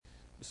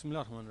بسم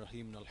الله الرحمن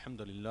الرحيم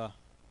الحمد لله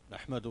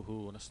نحمده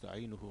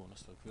ونستعينه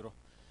ونستغفره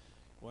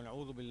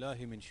ونعوذ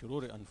بالله من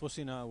شرور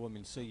أنفسنا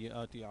ومن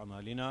سيئات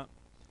أعمالنا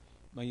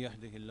من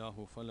يهده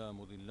الله فلا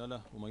مضل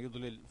له ومن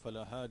يضلل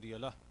فلا هادي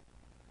له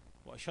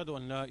وأشهد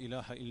أن لا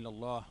إله إلا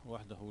الله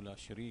وحده لا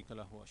شريك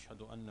له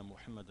وأشهد أن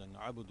محمدا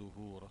عبده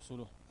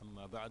ورسوله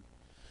أما بعد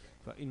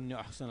فإن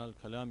أحسن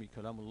الكلام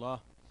كلام الله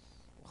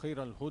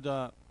وخير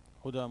الهدى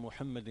هدى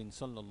محمد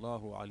صلى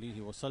الله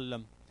عليه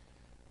وسلم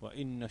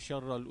وإن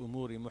شر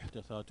الأمور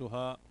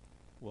محدثاتها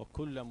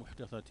وكل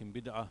محدثة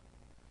بدعة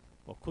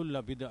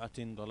وكل بدعة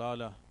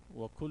ضلالة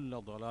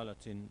وكل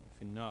ضلالة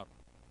في النار.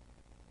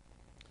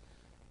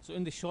 So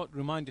in this short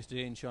reminder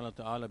today, inshallah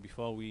ta'ala,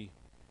 before we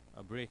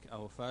break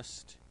our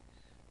fast,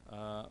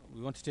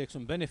 we want to take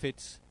some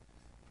benefits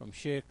from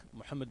Sheikh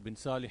Muhammad bin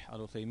Salih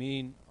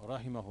al-Uthaymeen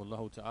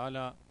rahimahullah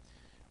ta'ala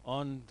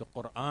on the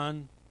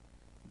Quran,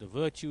 the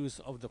virtues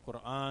of the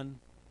Quran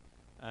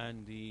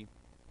and the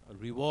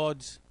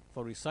rewards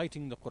for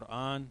reciting the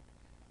Quran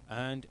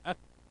and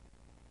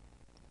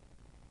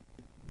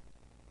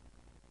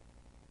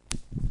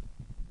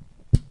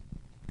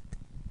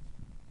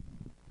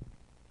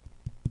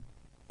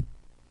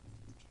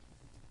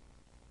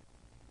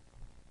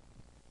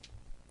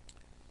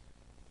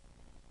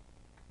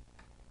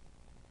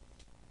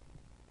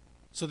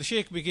So the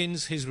Shaykh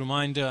begins his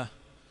reminder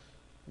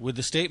with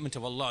the statement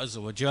of Allah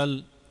Azza wa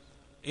Jal,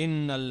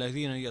 إِنَّ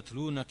الَّذِينَ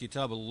يَتْلُونَ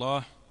كِتَابَ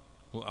اللَّهِ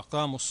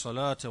وأقاموا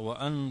الصلاة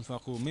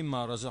وأنفقوا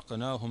مما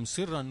رزقناهم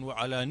سرا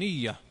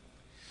وعلانية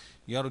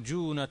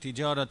يرجون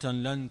تجارة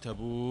لن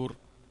تبور.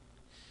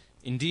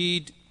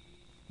 Indeed,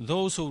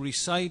 those who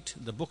recite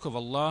the book of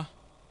Allah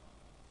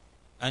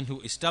and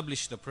who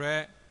establish the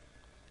prayer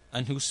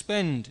and who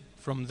spend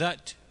from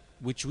that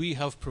which we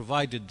have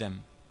provided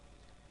them,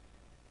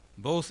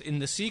 both in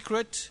the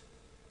secret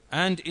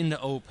and in the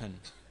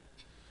open,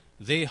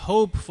 they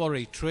hope for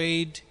a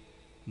trade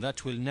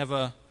that will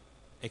never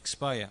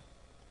expire.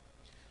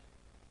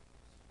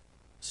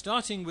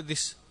 Starting with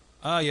this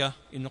ayah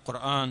in the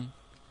Quran,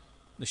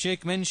 the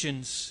Shaykh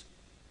mentions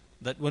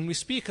that when we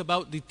speak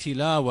about the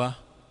tilawah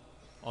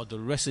or the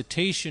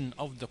recitation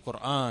of the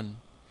Quran,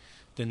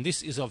 then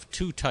this is of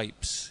two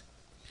types.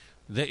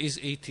 There is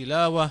a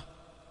tilawah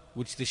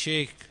which the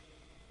Shaykh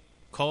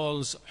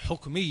calls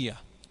hukmiyah,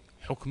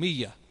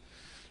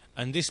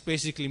 and this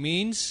basically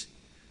means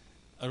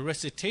a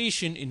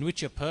recitation in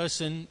which a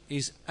person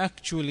is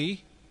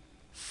actually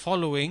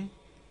following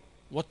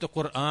what the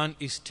Quran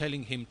is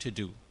telling him to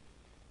do.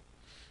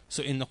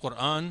 So in the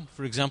Quran,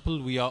 for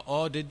example, we are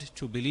ordered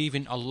to believe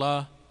in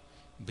Allah,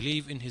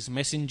 believe in His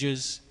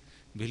messengers,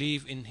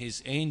 believe in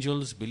His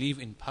angels, believe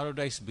in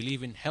paradise,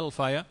 believe in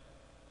hellfire.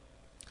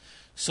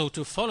 So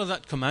to follow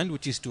that command,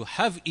 which is to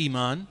have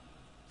iman,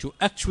 to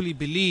actually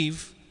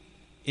believe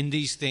in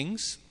these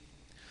things.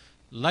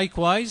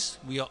 Likewise,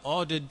 we are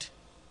ordered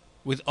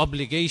with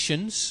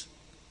obligations,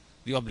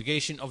 the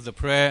obligation of the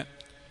prayer,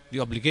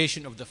 the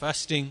obligation of the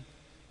fasting,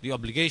 the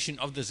obligation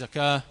of the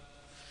zakah.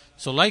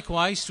 So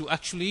likewise, to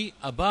actually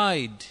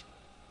abide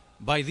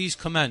by these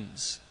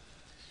commands.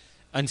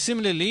 And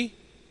similarly,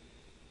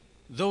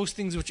 those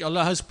things which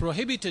Allah has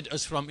prohibited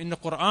us from in the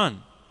Quran,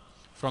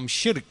 from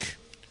shirk,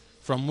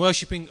 from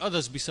worshipping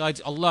others besides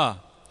Allah,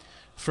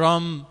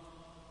 from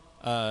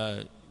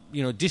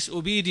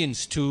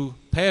disobedience to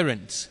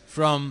parents,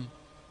 from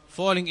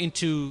falling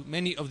into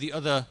many of the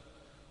other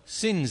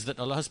sins that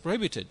Allah has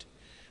prohibited,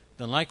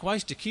 then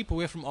likewise to keep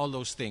away from all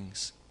those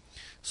things.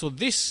 So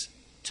this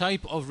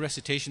type of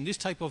recitation, this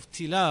type of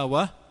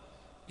tilawah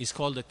is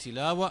called the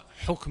tilawah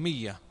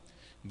hukmiyah.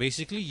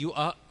 Basically, you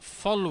are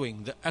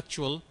following the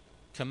actual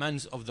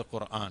commands of the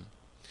Quran.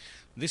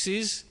 This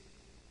is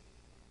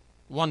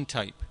one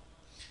type.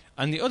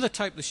 And the other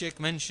type the Shaykh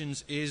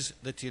mentions is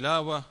the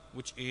tilawah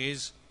which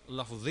is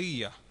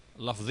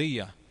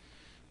lafdhiyah,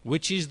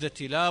 which is the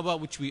tilawah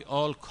which we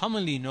all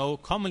commonly know,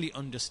 commonly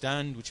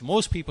understand, which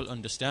most people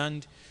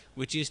understand,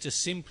 which is to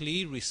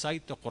simply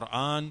recite the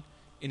Quran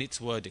in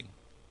its wording.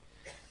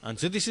 And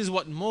so this is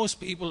what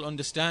most people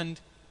understand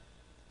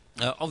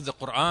of the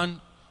Quran,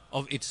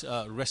 of its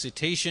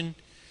recitation.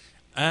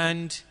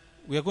 And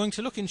we are going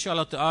to look,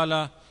 inshallah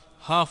ta'ala,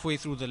 halfway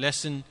through the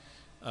lesson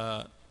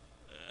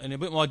in a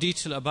bit more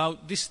detail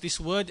about this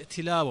word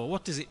tilawah.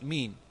 What does it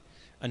mean?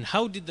 And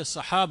how did the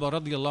Sahaba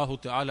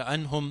radiallahu ta'ala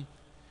anhum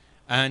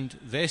and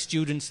their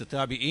students, the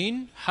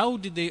Tabi'een, how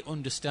did they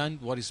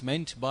understand what is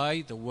meant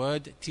by the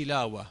word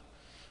tilawah?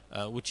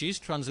 Which is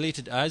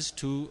translated as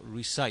to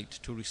recite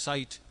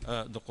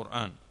the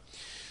Quran.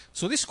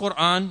 So this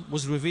Quran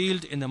was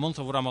revealed in the month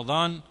of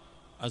Ramadan,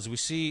 as we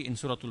see in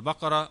Surah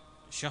Al-Baqarah,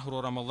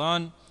 شهر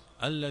رمضان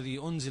الذي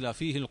أنزل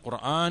فيه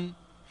القرآن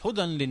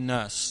هدى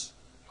للناس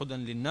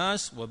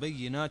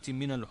وبينات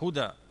من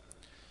الهدى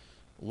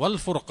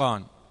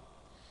والفرقان.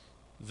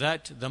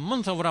 That the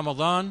month of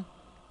Ramadan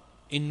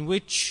in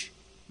which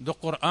the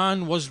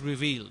Quran was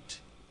revealed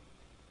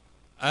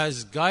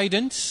as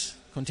guidance,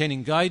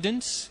 containing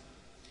guidance,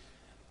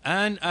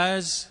 and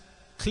as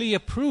clear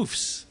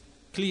proofs,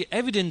 clear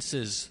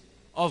evidences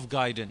of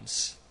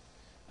guidance,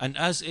 and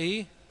as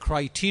a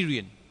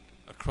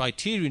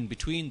criterion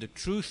between the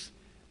truth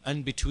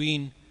and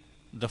between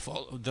the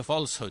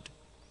falsehood.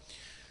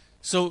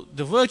 So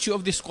the virtue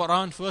of this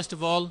Quran, first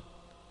of all,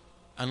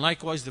 and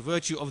likewise the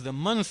virtue of the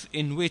month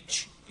in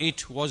which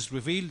it was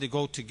revealed, they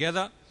go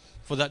together.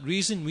 For that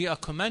reason, we are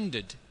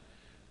commanded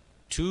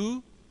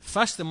to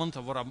fast the month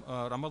of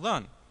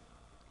Ramadan.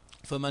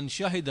 فَمَنْ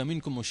شَهِدَ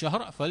مِنْكُمُ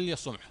الشَّهْرَ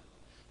فَلْيَصُمْهُ.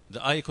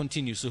 The ayah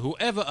continues. So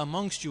whoever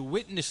amongst you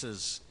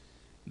witnesses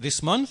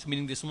this month,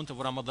 meaning this month of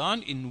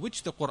Ramadan, in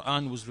which the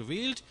Quran was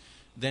revealed,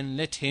 then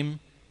let him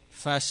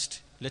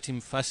fast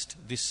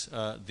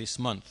this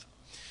month.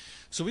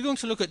 So we're going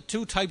to look at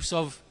two types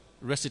of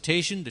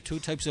recitation, the two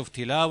types of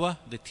tilawa.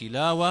 The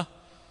tilawa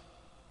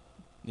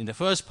in the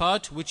first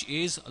part, which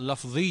is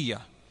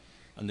lafdhiyya,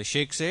 and the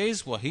Shaykh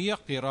says وَهِيَ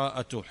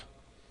قِرَاءَتُهُ.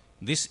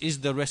 This is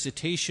the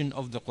recitation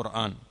of the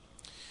Quran.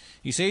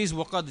 He says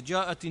وَقَدْ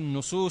جَاءَتِ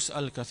النُّصُوص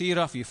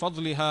الْكَثِيرَةِ فِي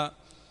فَضْلِهَا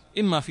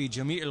إِمَّا فِي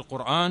جَمِيعِ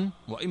الْقُرْآنِ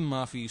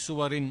وَإِمَّا فِي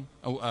سُوَرٍ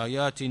أَوْ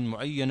آيَاتٍ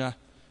مُعَيَّنَةٍ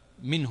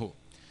مِنْهُ.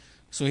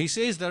 So he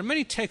says there are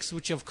many texts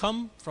which have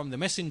come from the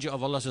Messenger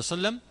of Allah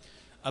ﷺ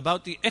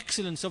about the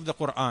excellence of the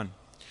Quran.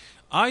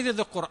 Either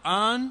the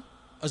Quran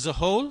as a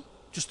whole,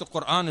 just the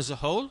Quran as a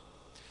whole,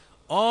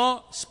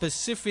 or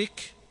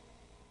specific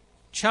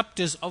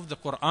chapters of the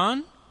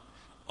Quran,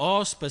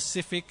 or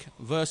specific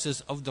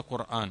verses of the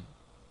Quran.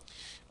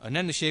 And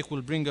then the Shaykh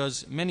will bring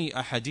us many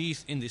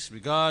ahadith in this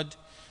regard.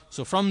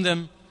 So from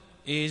them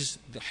is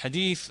the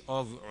hadith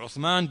of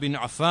Uthman bin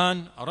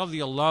Affan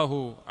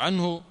radiyallahu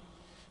anhu,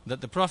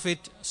 that the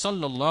Prophet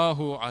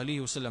sallallahu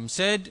alaihi wasallam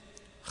said,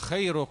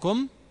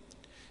 خيركم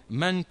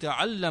من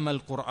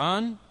تعلم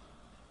القرآن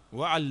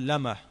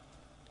وعلمه.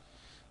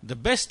 The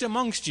best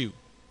amongst you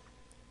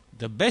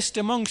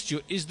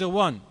is the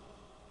one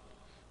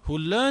who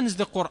learns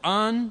the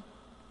Quran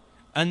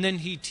and then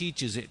he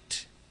teaches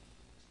it.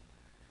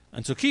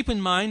 And so keep in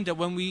mind that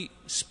when we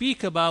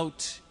speak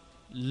about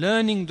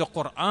learning the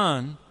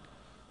Quran,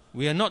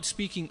 we are not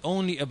speaking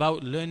only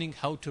about learning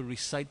how to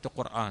recite the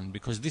Quran,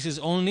 because this is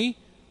only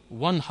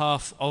one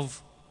half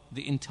of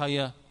the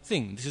entire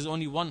thing. This is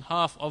only one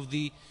half of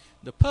the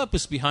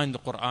purpose behind the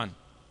Quran.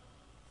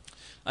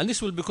 And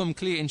this will become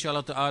clear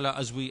inshallah ta'ala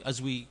as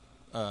we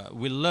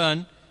will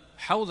learn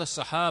how the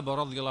Sahaba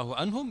radiallahu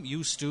anhum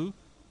used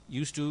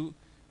to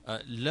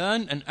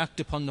learn and act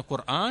upon the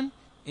Quran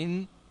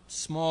in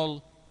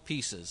small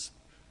pieces.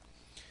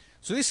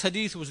 So this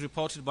hadith was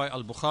reported by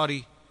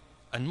Al-Bukhari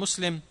and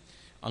Muslim,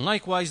 and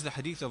likewise the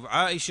hadith of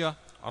Aisha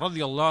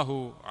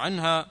radiallahu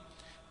anha,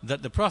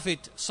 that the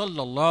Prophet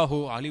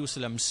sallallahu alaihi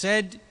wasallam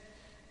said,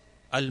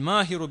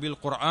 Al-Mahiru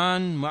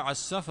bil-Quran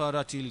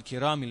ma'a-safarati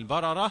al-kiram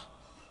al-bararah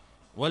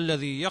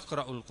والذي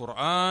يقرأ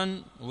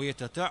القرآن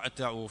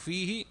ويتتعتع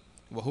فيه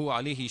وهو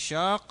عليه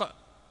شاق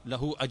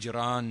له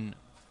أجران.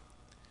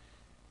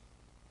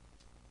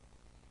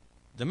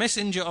 The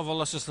Messenger of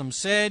Allah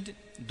said,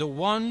 the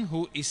one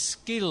who is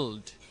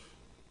skilled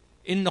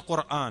in the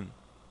Quran,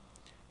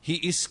 he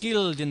is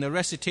skilled in the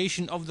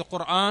recitation of the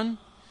Quran,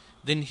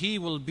 then he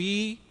will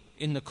be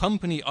in the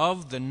company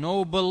of the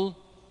noble,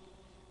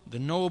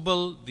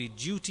 the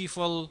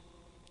dutiful,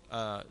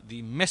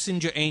 the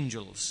messenger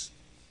angels,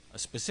 a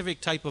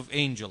specific type of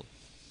angel.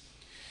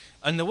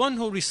 And the one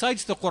who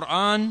recites the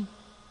Quran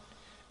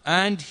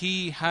and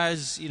he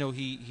has,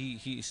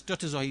 he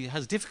stutters or he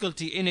has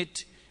difficulty in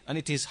it, and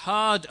it is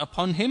hard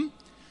upon him,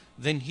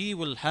 then he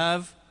will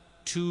have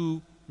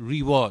two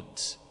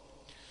rewards.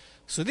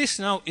 So this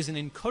now is an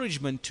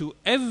encouragement to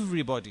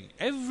everybody,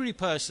 every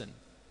person,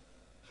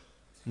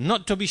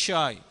 not to be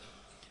shy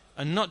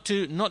and not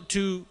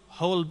to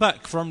hold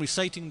back from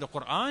reciting the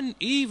Quran,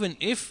 even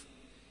if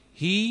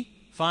he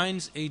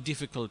finds a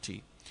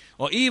difficulty,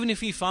 or even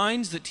if he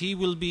finds that he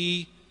will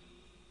be,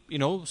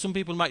 some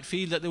people might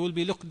feel that they will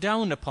be looked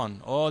down upon,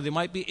 or they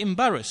might be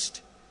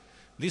embarrassed.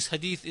 This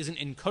hadith is an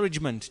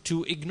encouragement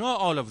to ignore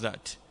all of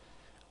that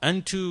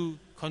and to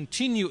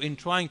continue in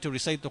trying to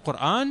recite the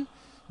Quran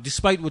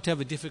despite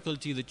whatever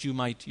difficulty that you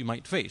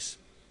might face.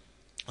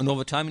 And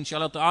over time,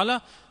 inshallah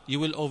ta'ala,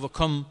 you will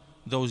overcome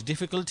those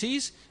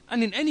difficulties.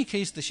 And in any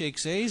case, the Shaykh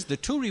says, the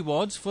two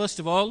rewards, first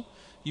of all,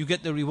 you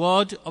get the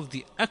reward of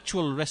the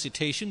actual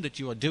recitation that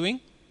you are doing,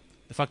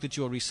 the fact that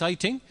you are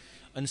reciting,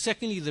 and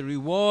secondly, the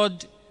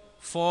reward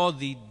for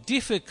the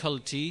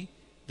difficulty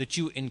that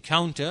you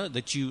encounter,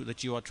 that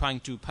you are trying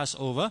to pass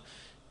over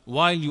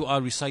while you are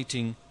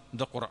reciting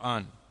the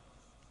Quran.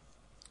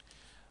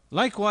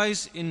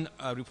 Likewise,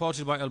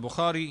 reported by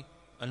Al-Bukhari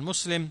and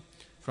Muslim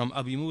from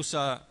Abi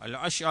Musa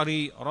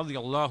Al-Ash'ari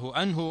radiyallahu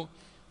anhu,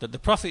 that the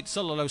Prophet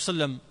sallallahu alaihi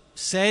wasallam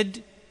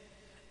said,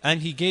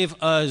 and he gave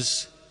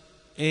us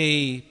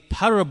a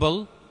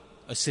parable,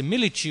 a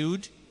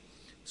similitude.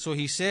 So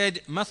he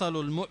said, مَثَلُ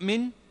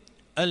الْمُؤْمِنِ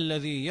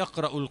الَّذِي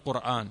يَقْرَأُ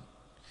الْقُرْآنِ.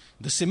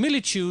 The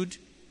similitude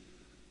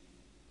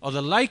or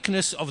the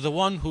likeness of the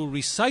one who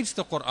recites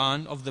the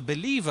Quran, of the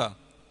believer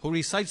who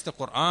recites the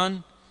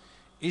Quran,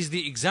 is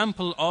the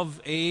example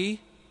of a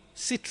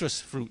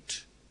citrus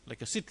fruit,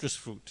 like a citrus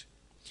fruit.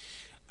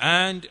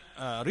 And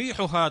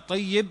رِيحُهَا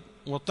طَيِّبٌ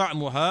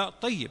وَطَعْمُهَا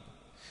طَيِّبٌ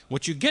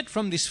What you get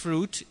from this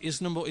fruit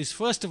is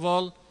first of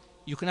all,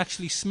 you can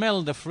actually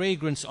smell the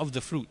fragrance of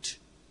the fruit.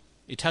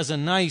 It has a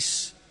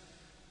nice,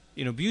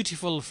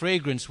 beautiful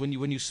fragrance when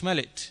you smell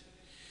it.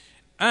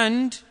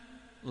 And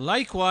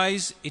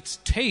likewise, its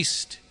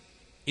taste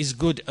is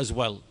good as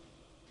well.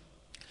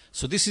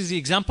 So this is the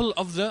example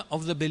of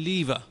the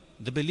believer.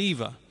 The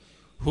believer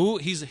who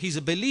he's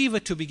a believer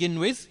to begin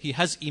with. He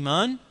has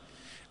iman,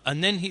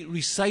 and then he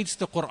recites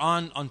the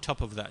Quran on top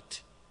of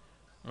that.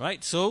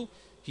 Right? So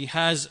he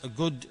has a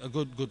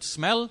good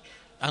smell,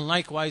 and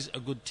likewise a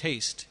good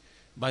taste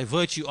by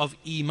virtue of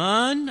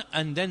iman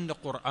and then the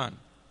Quran.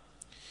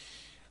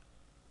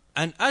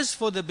 And as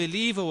for the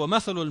believer,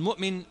 وَمَثَلُ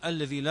الْمُؤْمِنِ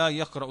الَّذِي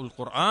لَا يَقْرَأُ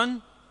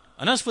الْقُرْآنِ,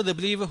 and as for the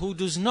believer who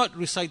does not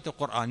recite the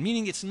Quran,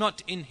 meaning it's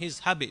not in his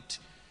habit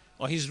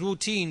or his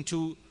routine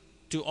to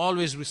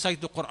always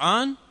recite the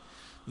Quran,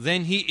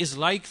 then he is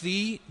like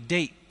the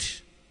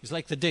date. He's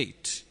like the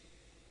date.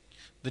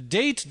 The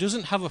date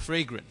doesn't have a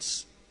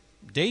fragrance.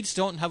 Dates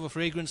don't have a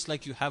fragrance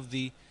like you have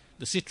the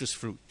citrus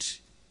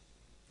fruit.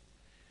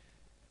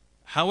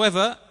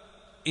 However,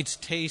 its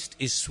taste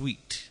is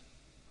sweet.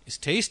 Its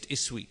taste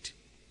is sweet.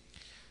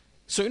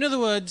 So in other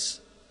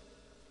words,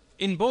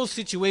 in both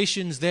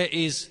situations there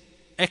is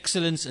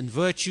excellence and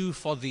virtue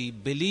for the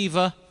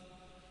believer,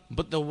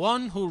 but the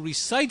one who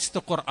recites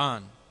the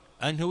Quran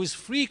and who is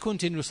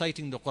frequent in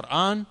reciting the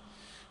Quran,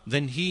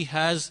 then he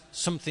has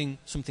something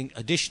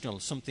additional,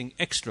 something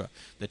extra,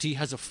 that he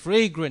has a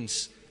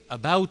fragrance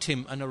about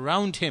him and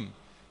around him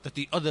that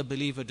the other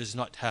believer does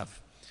not have,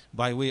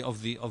 by way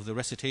of the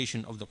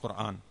recitation of the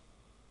Quran.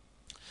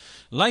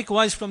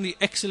 Likewise, from the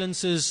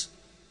excellences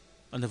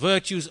and the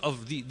virtues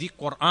of the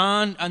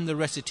Quran and the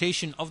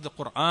recitation of the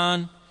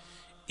Quran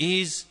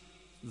is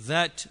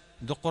that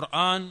the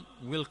Quran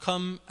will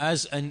come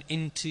as an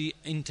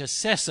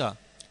intercessor.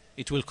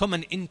 It will come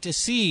and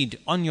intercede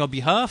on your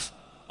behalf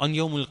on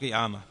Yawm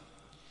al-Qiyamah.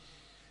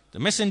 The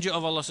Messenger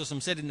of Allah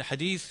said in the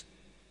hadith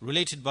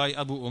related by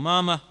Abu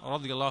Umama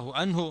radiyallahu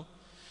anhu,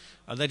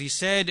 that he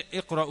said,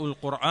 اقرأوا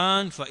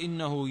القرآن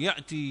فإنه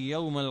يأتي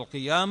يوم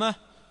القيامة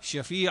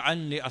شفيعا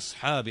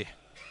لأصحابه.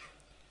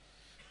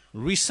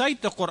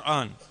 Recite the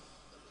Quran,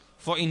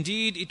 for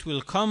indeed it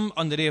will come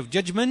on the day of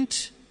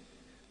judgment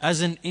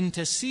as an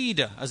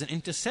interceder, as an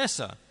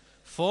intercessor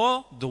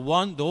for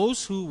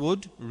those who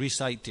would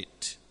recite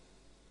it.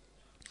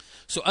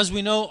 So as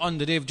we know, on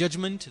the day of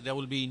judgment there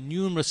will be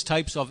numerous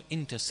types of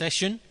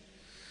intercession.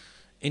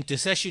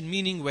 Intercession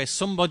meaning where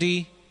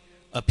somebody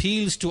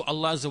appeals to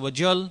Allah Azza wa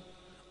Jal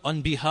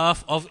on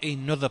behalf of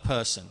another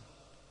person.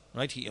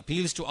 Right? He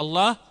appeals to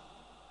Allah,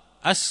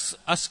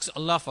 asks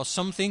Allah for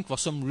something, for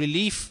some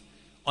relief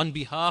on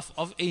behalf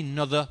of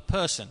another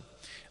person.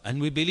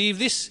 And we believe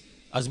this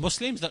as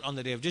Muslims, that on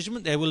the day of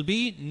judgment there will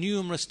be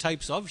numerous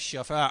types of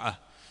shafa'ah,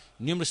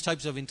 numerous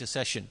types of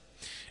intercession.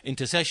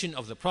 Intercession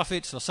of the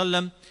Prophet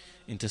ﷺ,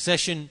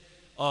 intercession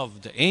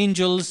of the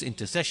angels,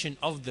 intercession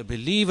of the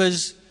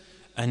believers.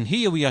 And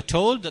here we are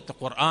told that the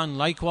Quran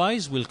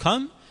likewise will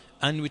come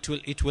and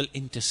it will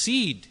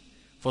intercede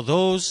for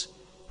those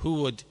who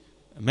would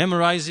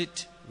memorize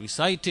it,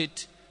 recite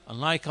it, and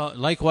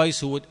likewise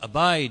who would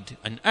abide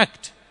and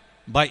act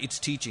by its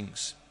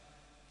teachings.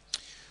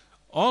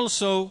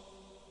 Also,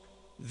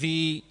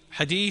 the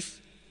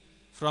hadith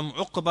from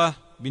Uqbah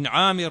bin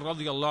Amir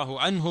radiyallahu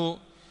anhu,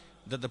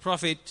 that the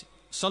Prophet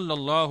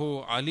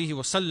sallallahu alaihi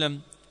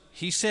wasallam,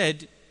 he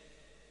said,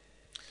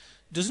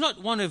 does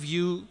not one of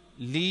you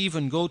leave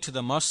and go to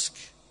the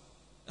mosque?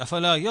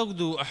 أفلا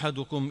يغدو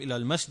أحدكم إلى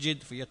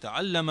المسجد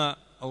فيتعلم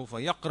أو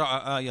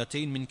فيقرأ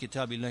آيتين من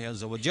كتاب الله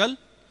عز وجل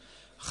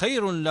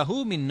خير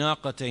له من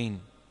ناقتين.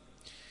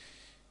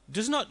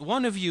 Does not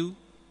one of you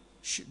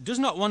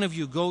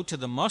go to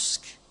the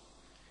mosque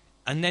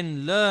and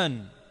then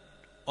learn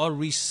or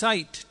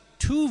recite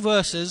 2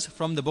 verses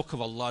from the book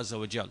of Allah Azza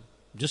wa Jal?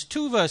 Just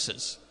 2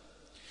 verses.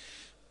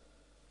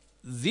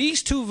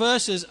 These 2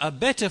 verses are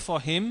better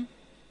for him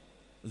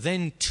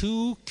than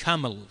 2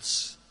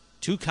 camels.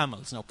 2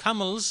 camels. Now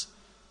camels,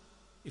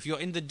 if you're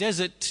in the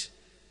desert,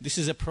 this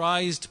is a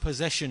prized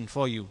possession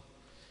for you.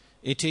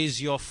 It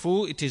is your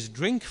food, it is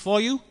drink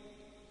for you.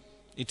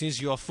 It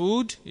is your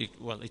food.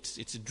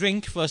 It's a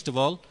drink first of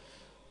all.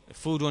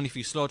 Food only if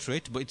you slaughter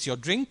it, but it's your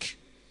drink.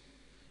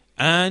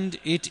 And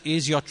it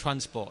is your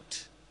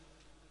transport.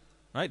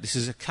 Right?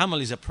 A camel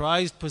is a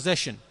prized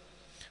possession.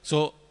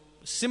 So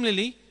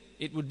similarly,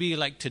 it would be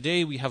like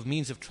today we have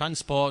means of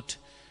transport,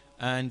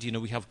 and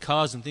we have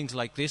cars and things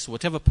like this.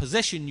 Whatever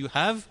possession you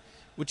have,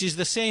 which is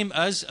the same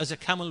as a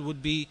camel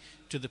would be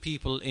to the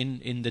people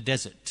in the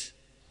desert.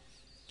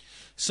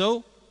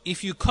 So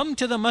if you come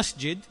to the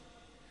masjid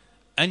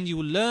and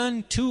you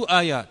learn 2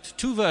 ayat,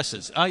 2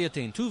 verses,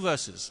 ayatain, 2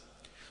 verses,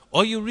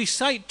 or you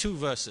recite 2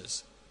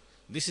 verses,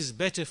 this is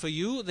better for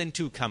you than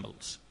 2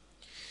 camels.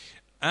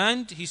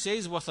 And he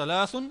says,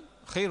 وَثَلَاثٌ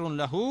خَيْرٌ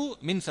لَهُ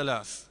مِنْ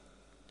ثَلَاثٍ.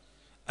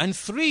 And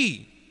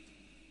 3,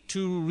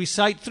 to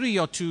recite 3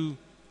 or to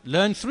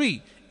learn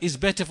 3 is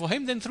better for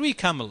him than 3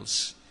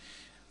 camels.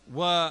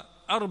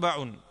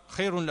 وَأَرْبَعٌ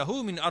خَيْرٌ لَهُ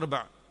مِنْ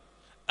أَرْبَعٍ.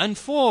 And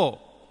 4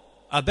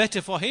 are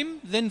better for him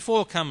than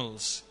 4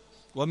 camels.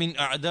 وَمِنْ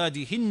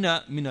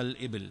أَعْدَادِهِنَّ مِنَ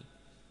الْإِبِلِ.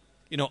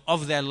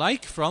 Of their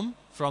like from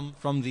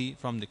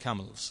the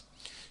camels.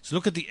 So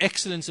look at the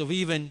excellence of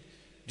even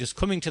just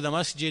coming to the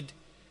masjid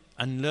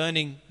and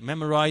learning,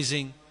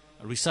 memorizing,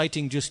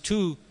 reciting just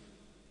 2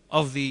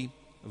 of the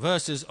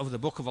verses of the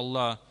Book of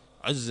Allah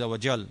Azza wa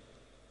Jal.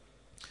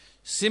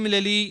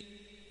 Similarly,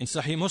 in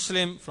Sahih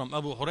Muslim from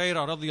Abu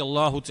Hurairah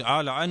radiyallahu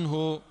ta'ala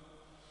anhu,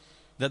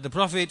 that the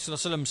Prophet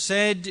ﷺ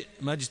said,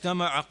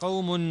 مَجْتَمَعَ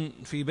قَوْمٌ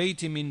فِي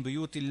بَيْتٍ مِّن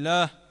بُيُوتِ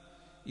اللَّهِ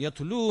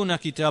يَتْلُونَ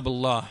كِتَابَ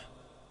اللَّهِ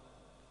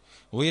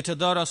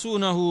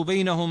وَيَتَدَارَسُونَهُ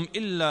بَيْنَهُمْ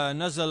إِلَّا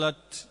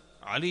نَزَلَتْ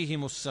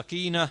عَلَيْهِمُ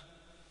السَّكِينَةُ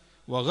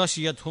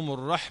وَغَشِيَتْهُمُ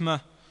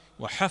الرَّحْمَةُ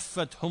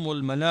وَحَفَّتْهُمُ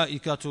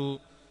الْمَلَائِكَةُ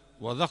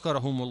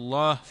وَذَكَرَهُمُ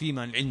اللَّهُ فِي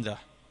مَنْ عِنْدَهُ.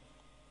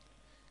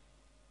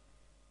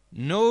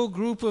 No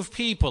group of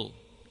people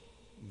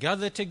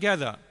gather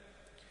together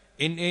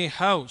in a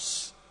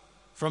house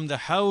from the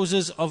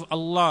houses of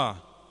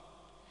Allah,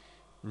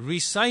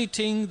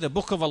 reciting the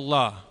Book of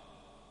Allah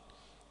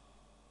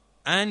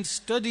and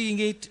studying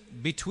it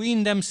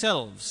between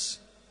themselves,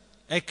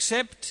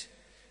 except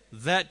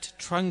that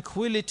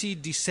tranquility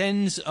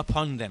descends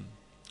upon them.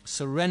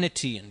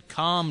 Serenity and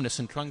calmness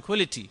and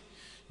tranquility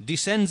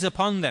descends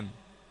upon them,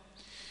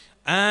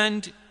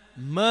 and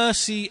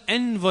mercy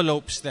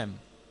envelopes them,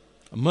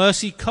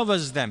 mercy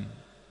covers them,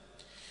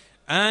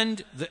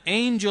 and the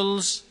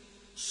angels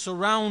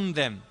surround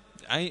them.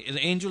 The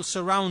angels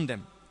surround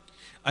them,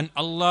 and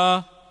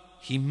Allah,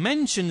 He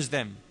mentions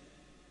them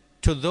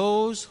to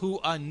those who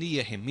are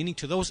near Him, meaning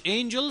to those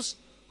angels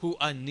who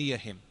are near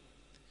Him.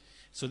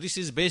 So this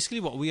is basically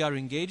what we are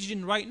engaged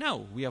in right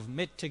now. We have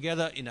met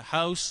together in a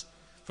house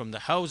from the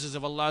houses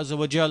of Allah Azza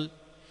wa Jal,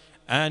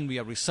 and we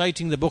are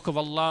reciting the Book of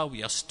Allah,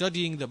 we are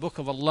studying the Book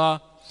of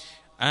Allah,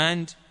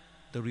 and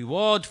the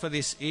reward for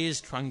this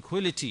is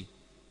tranquility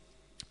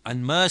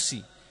and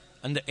mercy,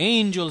 and the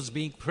angels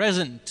being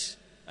present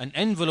and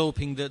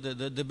enveloping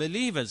the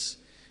believers,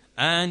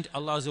 and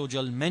Allah Azza wa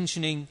Jal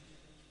mentioning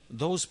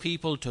those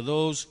people to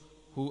those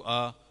who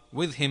are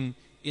with Him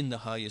in the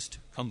highest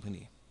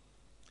company.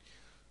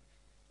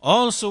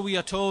 Also we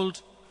are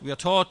taught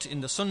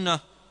in the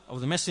Sunnah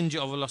of the Messenger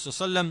of Allah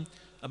sallallahu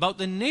about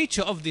the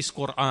nature of this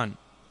Quran.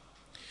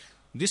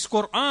 This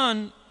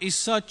Quran is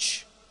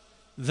such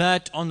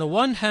that on the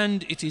one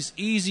hand it is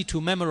easy to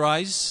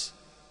memorize.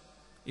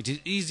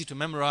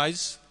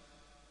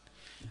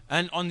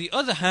 And on the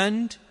other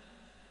hand,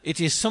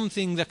 it is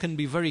something that can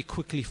be very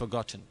quickly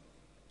forgotten.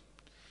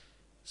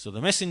 So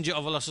the Messenger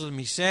of Allah,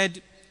 he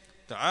said,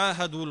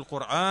 تَعَاهَدُوا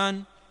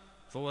الْقُرْآنِ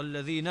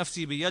فَوَالَّذِي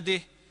نَفْسِي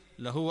بِيَدِهِ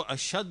لَهُوَ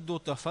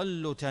أَشَدُّ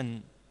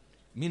تَفَلُّتًا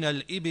مِنَ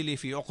الْإِبِلِ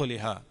فِي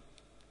عُقْلِهَا.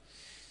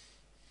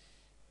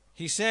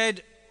 He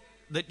said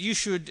that you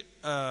should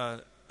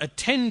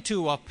attend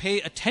to or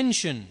pay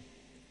attention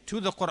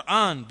to the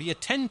Quran, be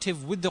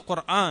attentive with the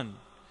Quran,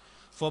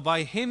 for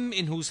by Him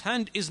in whose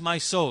hand is my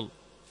soul,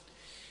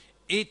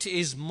 it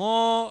is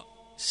more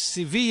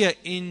severe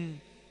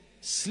in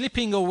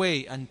slipping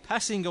away and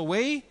passing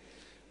away,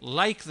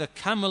 like the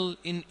camel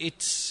in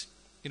its,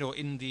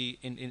 in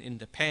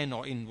the pen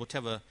or in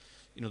whatever,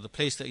 the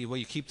place where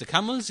you keep the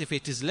camels. If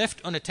it is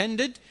left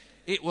unattended,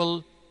 it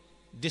will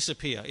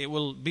disappear. It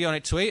will be on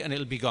its way and it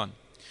will be gone.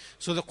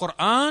 So the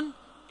Quran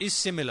is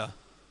similar.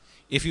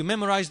 If you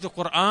memorize the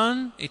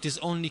Quran, it is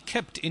only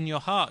kept in your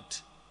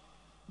heart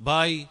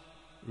by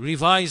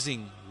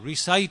revising,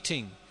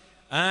 reciting,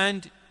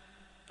 and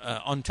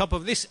on top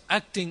of this,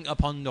 acting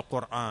upon the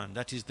Quran.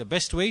 That is the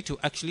best way to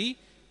actually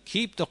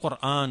keep the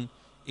Quran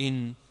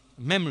in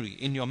memory,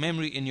 in your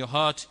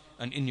heart,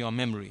 and in your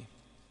memory.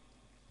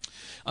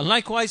 And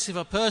likewise, if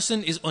a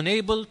person is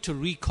unable to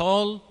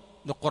recall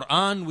the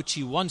Quran which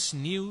he once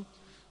knew,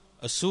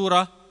 a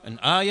surah, an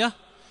ayah,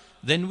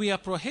 then we are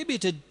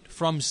prohibited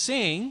from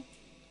saying,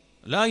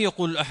 لا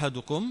يقول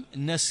أحدكم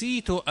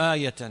نسيت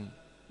آية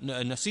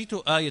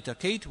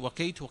كيت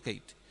وكيت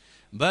وكيت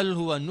بل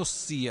هو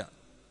نسي.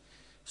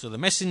 So the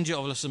Messenger of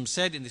Allah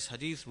said in this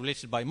hadith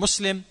related by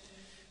Muslim,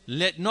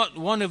 let not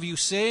one of you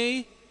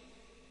say,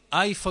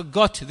 I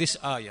forgot this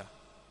ayah,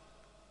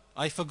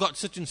 I forgot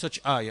such and such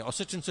ayah or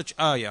such and such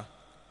ayah.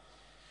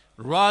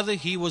 Rather,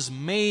 he was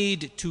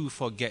made to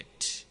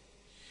forget.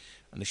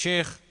 And the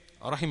Shaykh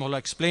rahimahullah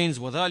explains,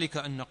 وَذَلِكَ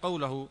أَنَّ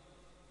قَوْلَهُ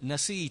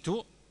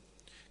نَسِيتُ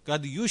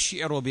قد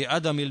يشعر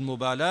بعدم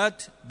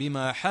المبالاة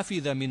بما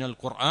حفظ من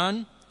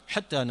القرآن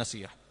حتى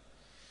نسيه.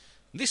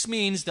 This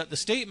means that the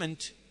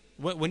statement,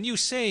 when you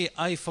say,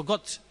 I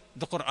forgot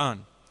the Quran,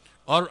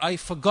 or I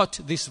forgot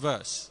this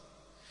verse,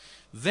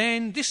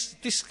 then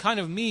this kind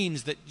of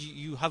means that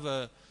you have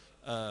that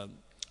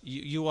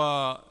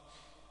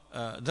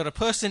a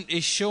person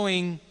is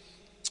showing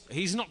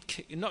he's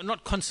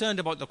not concerned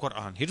about the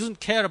Quran. He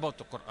doesn't care about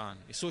the Quran.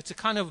 So it's a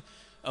kind of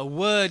a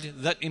word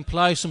that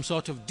implies some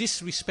sort of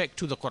disrespect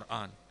to the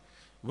Quran.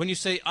 When you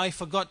say, I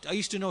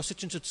used to know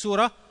such and such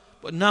surah,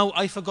 but now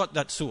I forgot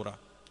that surah.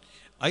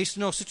 I used to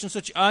know such and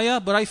such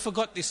ayah, but I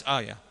forgot this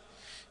ayah.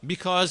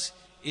 Because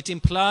it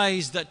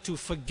implies that to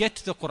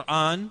forget the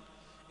Quran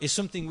is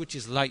something which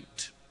is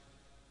light.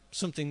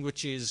 something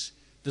which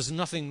there's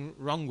nothing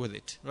wrong with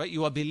it, right?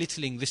 You are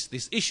belittling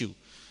this issue.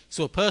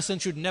 So a person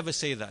should never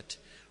say that.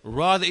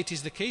 Rather, it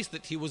is the case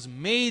that he was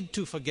made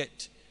to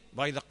forget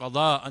by the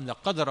qada and the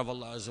qadr of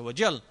Allah Azza wa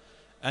Jal,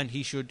 and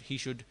he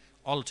should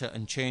alter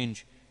and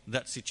change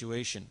that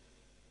situation.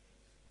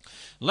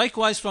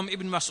 Likewise, from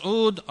Ibn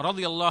Mas'ud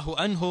radiyallahu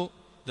anhu,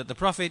 that the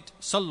Prophet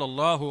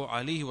sallallahu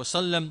alaihi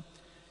wasallam,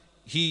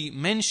 he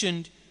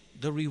mentioned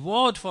the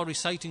reward for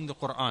reciting the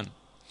Quran.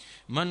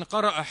 Man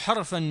qara'a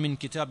harfan min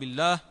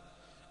kitabillah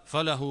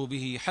falahu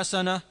bihi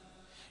hasanah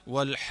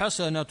wal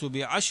hasanatu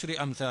bi'ashri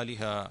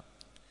amthaliha.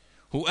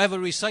 Whoever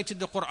recited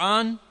the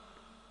Quran,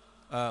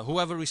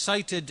 whoever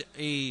recited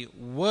a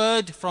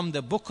word from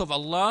the book of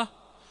Allah,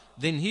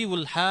 then he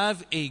will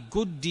have a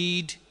good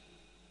deed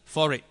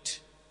for it.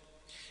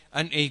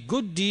 And a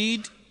good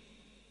deed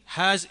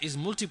is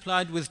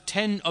multiplied with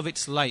 10 of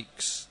its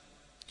likes.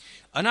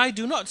 And I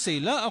do not say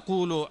لا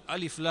أقول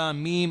ألف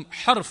لام ميم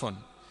حرف.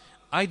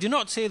 I do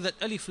not say that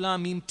alif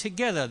lam mim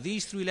together,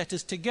 these three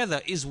letters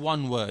together, is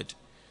one word.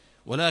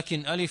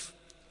 ولكن ألف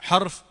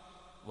حرف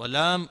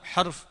ولام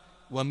حرف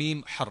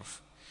وميم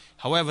حرف.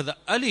 However, the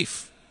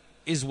alif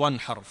is one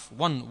harf,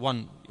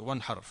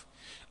 one harf,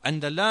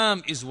 and the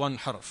lam is one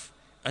harf,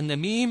 and the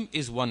mim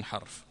is one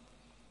harf.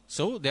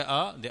 So there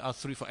are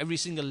three. For every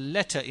single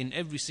letter in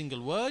every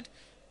single word,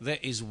 there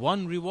is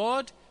one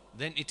reward.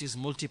 Then it is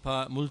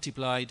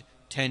multiplied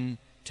 10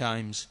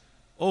 times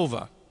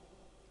over.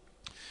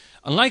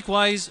 And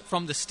likewise,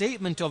 from the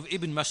statement of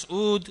Ibn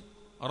Mas'ud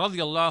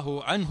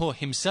radiyallahu anhu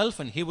himself,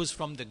 and he was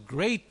from the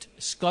great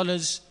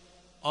scholars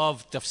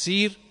of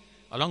tafsir,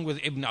 along with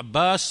Ibn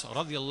Abbas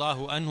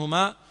radiyallahu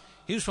anhuma,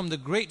 he was from the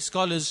great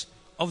scholars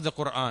of the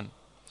Quran.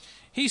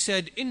 He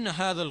said, إن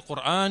هذا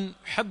القرآن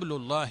حبل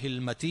الله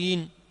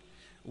المتين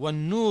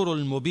والنور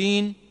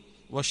المبين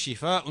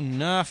والشفاء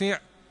النافع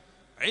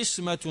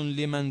عصمة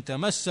لمن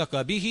تمسك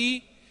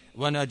به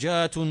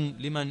ونجاة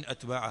لمن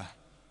أتبعه.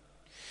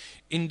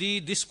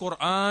 Indeed, this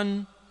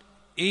Quran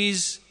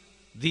is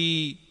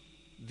the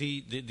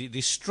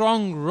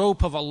strong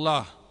rope of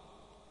Allah,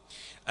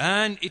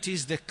 and it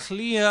is the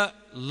clear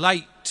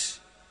light,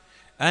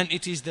 and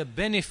it is the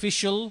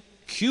beneficial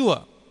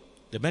cure,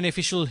 the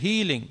beneficial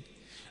healing,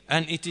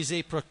 and it is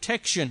a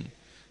protection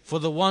for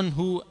the one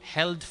who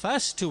held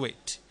fast to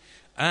it,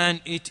 and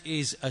it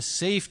is a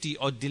safety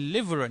or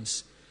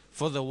deliverance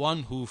for the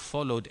one who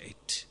followed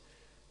it.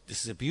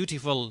 This is a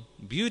beautiful,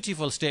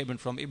 beautiful statement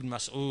from Ibn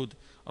Mas'ud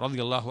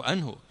radiyallahu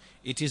anhu.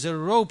 It is a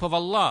rope of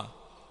Allah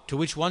to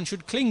which one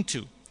should cling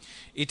to.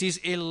 It is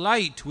a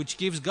light which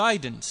gives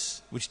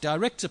guidance, which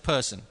directs a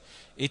person.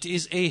 It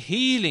is a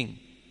healing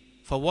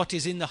for what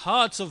is in the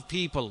hearts of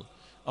people,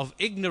 of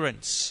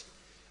ignorance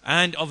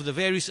and of the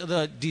various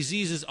other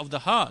diseases of the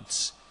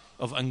hearts,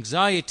 of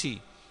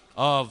anxiety,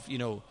 of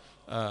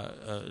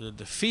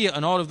the fear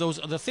and all of those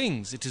other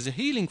things. It is a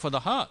healing for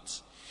the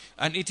hearts,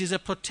 and it is a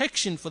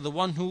protection for the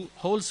one who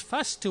holds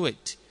fast to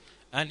it,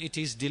 and it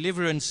is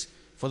deliverance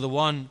for the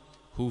one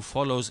who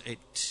follows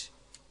it.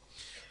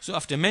 So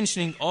after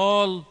mentioning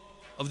all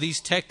of these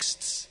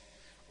texts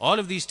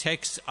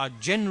are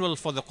general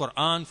for the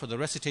Quran, for the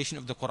recitation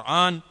of the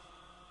Quran,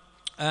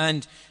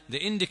 and they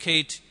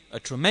indicate a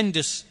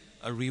tremendous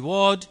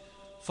reward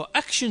for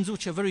actions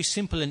which are very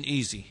simple and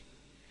easy.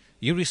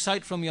 You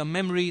recite from your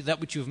memory that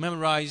which you've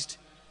memorized,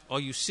 or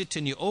you sit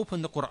and you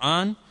open the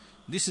Quran.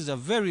 This is a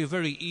very,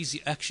 very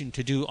easy action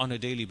to do on a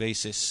daily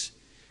basis.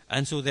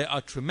 And so there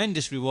are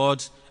tremendous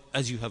rewards,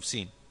 as you have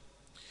seen.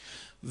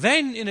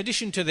 Then, in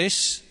addition to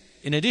this,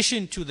 in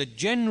addition to the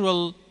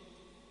general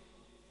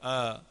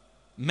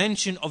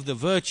mention of the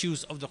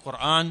virtues of the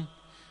Quran,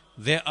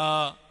 there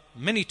are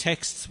many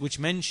texts which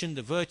mention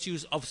the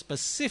virtues of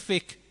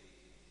specific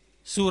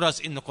surahs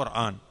in the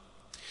Quran.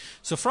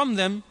 So from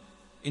them,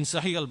 in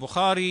Sahih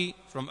al-Bukhari,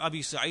 from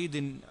Abi Sa'id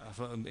bin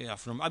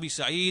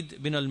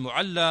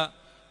al-Mu'alla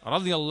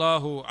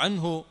radiyallahu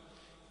anhu,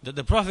 that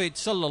the Prophet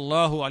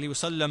sallallahu alaihi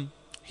wasallam,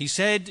 he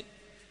said,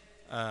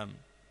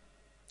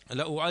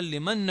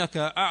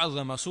 لأعلمنك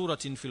أعظم سورة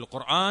في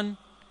القرآن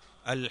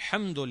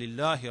الحمد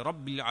لله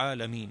رب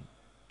العالمين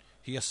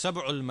هي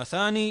السبع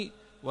المثاني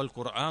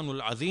والقرآن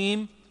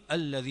العظيم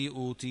الذي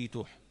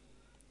أوتيته.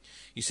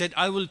 He said,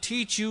 I will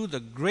teach you the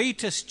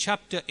greatest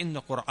chapter in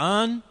the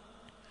Quran,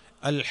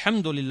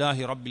 الحمد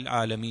لله رب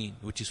العالمين,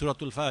 which is Surah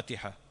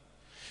Al-Fatiha.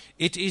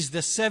 It is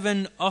the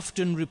 7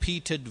 often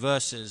repeated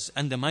verses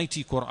and the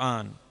mighty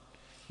Quran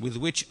with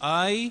which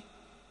I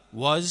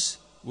was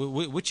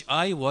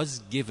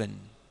given.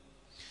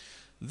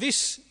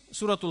 This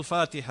Surah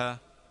Al-Fatiha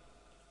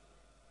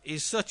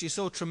is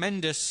so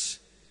tremendous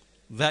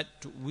that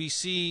we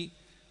see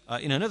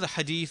in another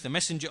hadith, the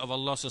Messenger of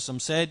Allah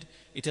said,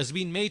 it has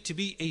been made to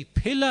be a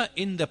pillar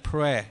in the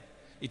prayer.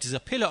 It is a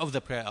pillar of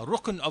the prayer, a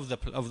rukn of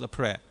the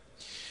prayer.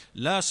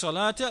 لا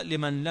صلاة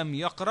لمن لم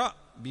يقرأ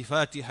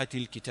بفاتحة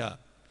الكتاب.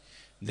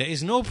 There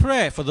is no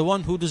prayer for the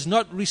one who does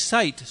not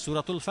recite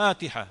Surah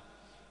Al-Fatiha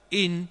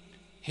in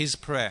his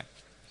prayer.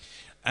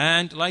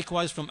 And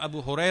likewise from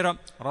Abu Hurairah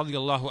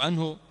radiyallahu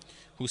anhu,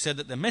 who said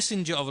that the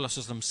Messenger of Allah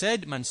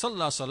said, "Man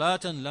salla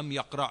salatan lam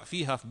yaqra'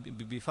 fiha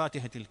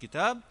bifatihatil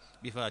kitab,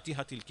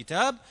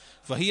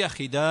 fahiya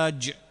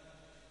khidaj."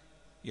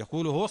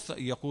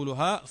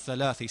 يقولها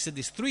ثلاث. He said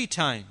this 3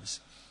 times.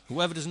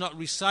 Whoever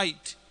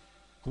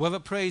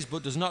prays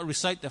but does not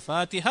recite the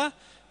Fatiha,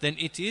 then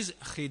it is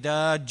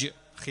khidaj.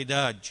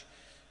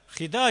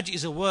 Khidaj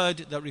is a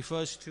word that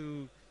refers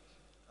to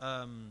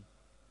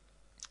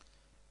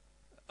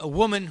a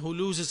woman who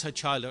loses her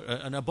child,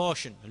 an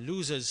abortion,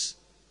 loses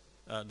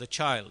the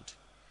child.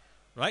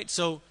 Right?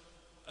 So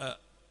a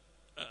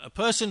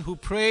person who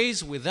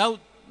prays without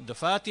the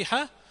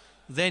Fatiha,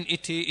 then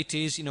it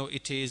is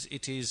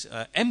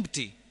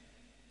empty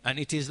and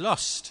it is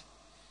lost.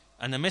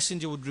 And the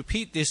Messenger would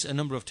repeat this a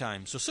number of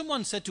times. So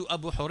someone said to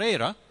Abu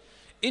Huraira,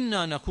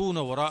 "Inna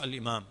nakuna wara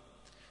al-imam."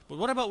 But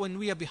what about when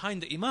we are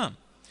behind the Imam?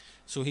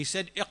 So he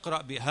said,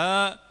 "Iqra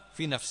biha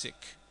fi nafsik."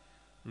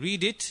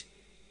 Read it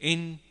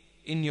in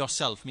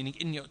yourself,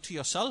 meaning to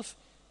yourself,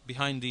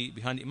 behind the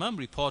Imam,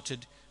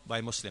 reported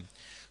by Muslim.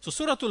 So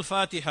Surah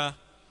Al-Fatiha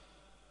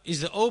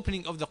is the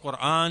opening of the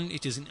Quran.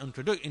 It is an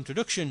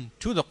introduction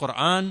to the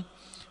Quran,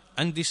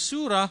 and this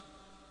surah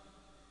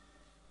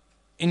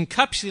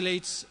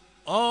encapsulates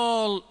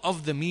all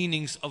of the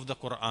meanings of the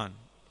Quran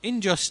in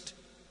just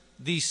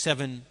these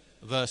 7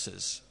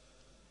 verses.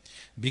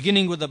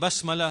 Beginning with the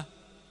Basmala,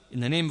 in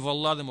the name of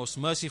Allah, the most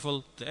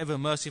merciful, the ever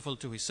merciful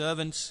to His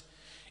servants.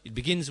 It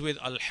begins with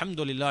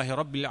Alhamdulillahi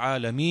Rabbil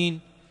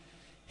Alameen.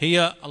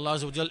 Here Allah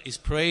Azza wa Jal is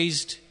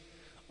praised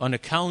on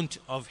account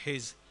of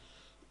His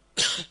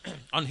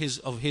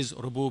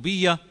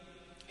rububiyyah,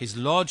 His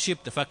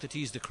lordship, the fact that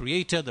He is the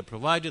creator, the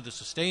provider, the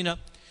sustainer,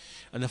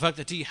 and the fact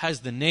that He has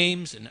the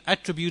names and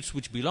attributes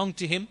which belong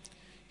to Him.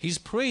 He's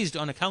praised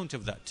on account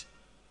of that.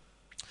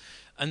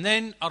 And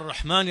then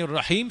Ar-Rahman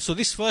Ar-Rahim. So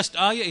this first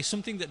ayah is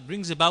something that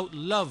brings about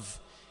love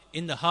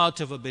in the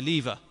heart of a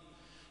believer.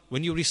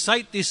 When you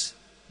recite this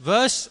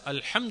verse,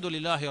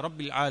 Alhamdulillahi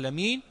Rabbil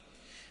Alameen,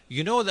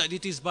 you know that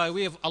it is by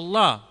way of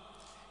Allah,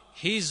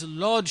 His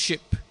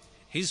lordship,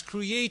 His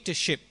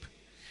creatorship,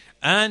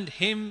 and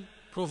Him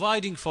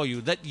providing for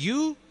you, that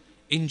you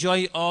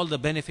enjoy all the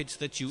benefits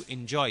that you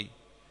enjoy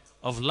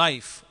of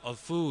life, of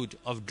food,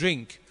 of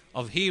drink,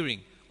 of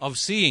hearing, of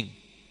seeing.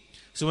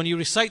 So when you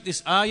recite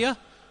this ayah,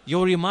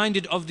 you're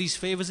reminded of these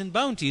favors and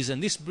bounties,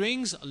 and this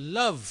brings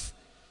love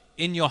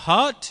in your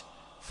heart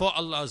for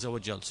Allah Azza wa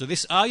Jal. So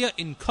this ayah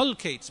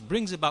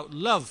brings about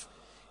love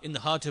in the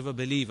heart of a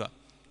believer.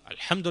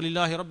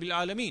 Alhamdulillahi Rabbil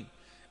Alameen.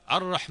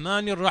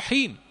 Ar-Rahman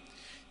Ar-Rahim.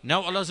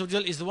 Now Allah Azza wa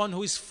Jal is the one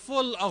who is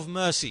full of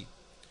mercy.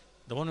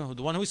 The one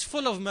who is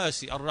full of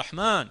mercy.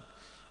 Ar-Rahman.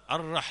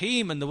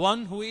 Ar-Rahim. And the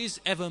one who is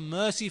ever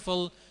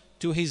merciful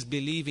to His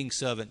believing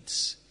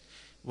servants.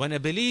 When a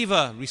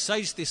believer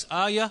recites this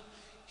ayah,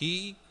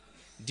 he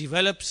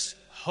develops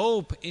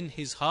hope in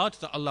his heart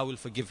that Allah will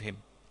forgive him.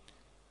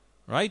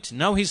 Right?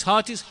 Now his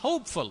heart is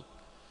hopeful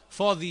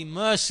for the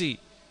mercy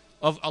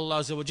of Allah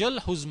Azza wa Jal,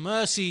 whose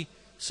mercy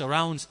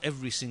surrounds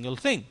every single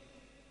thing.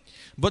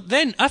 But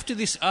then after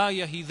this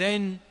ayah, he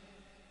then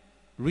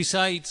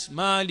recites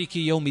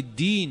Maliki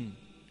Yawmiddin,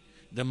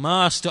 the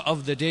master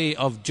of the day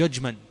of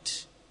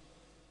judgment.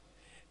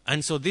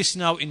 And so this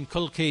now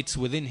inculcates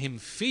within him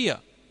fear,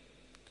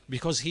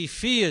 because he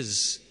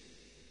fears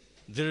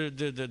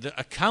the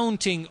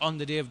accounting on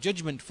the day of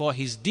judgment for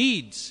his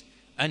deeds,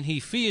 and he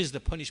fears the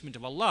punishment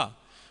of Allah.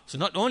 So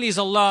not only is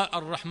Allah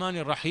Ar-Rahman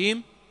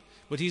Ar-Rahim,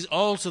 but He's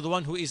also the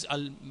one who is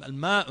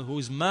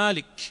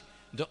Malik,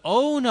 the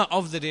owner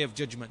of the day of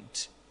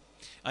judgment.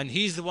 And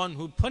He's the one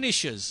who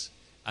punishes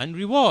and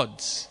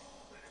rewards,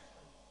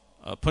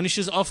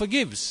 punishes or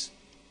forgives.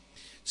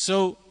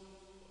 So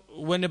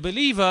when a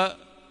believer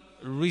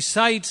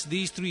recites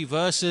these 3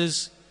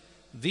 verses,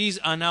 these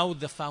are now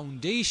the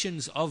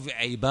foundations of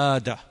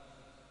ibadah.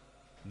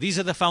 These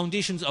are the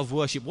foundations of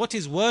worship. What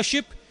is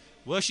worship?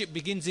 Worship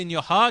begins in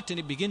your heart, and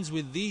it begins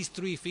with these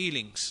 3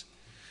 feelings.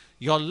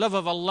 Your love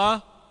of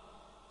Allah,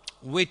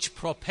 which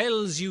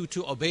propels you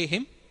to obey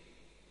Him.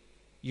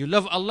 You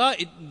love Allah,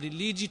 it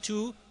leads you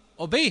to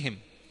obey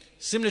Him.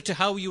 Similar to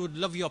how you would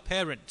love your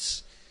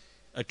parents.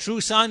 A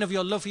true sign of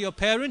your love for your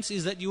parents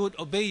is that you would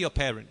obey your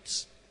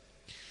parents.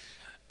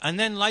 And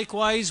then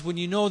likewise, when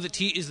you know that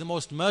He is the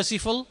most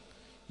merciful,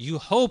 you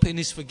hope in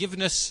His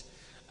forgiveness.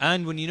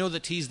 And when you know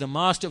that He is the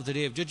master of the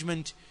day of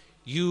judgment,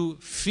 you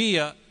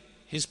fear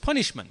His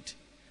punishment.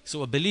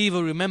 So a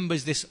believer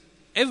remembers this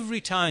every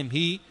time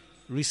he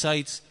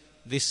recites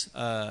this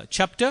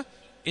chapter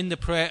in the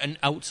prayer and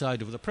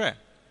outside of the prayer.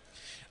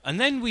 And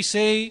then we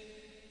say,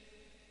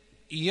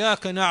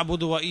 إِيَّاكَ نَعْبُدُ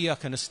وَإِيَّاكَ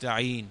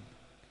نَسْتَعِينَ.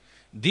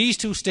 These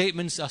 2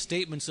 statements are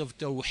statements of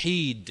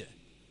Tawheed.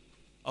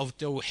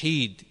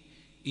 إِيَّاكَ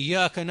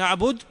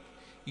نَعْبُدُ,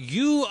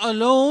 you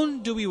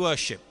alone do we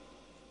worship.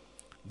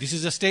 This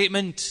is a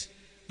statement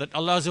that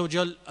Allah Azza wa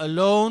Jal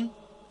alone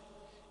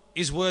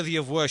is worthy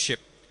of worship.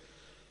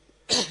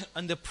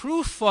 And the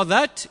proof for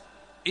that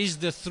is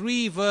the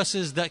 3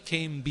 verses that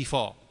came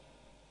before.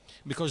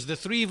 Because the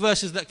 3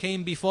 verses that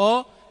came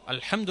before,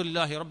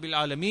 Alhamdulillahi Rabbil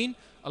Alameen,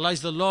 Allah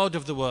is the Lord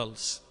of the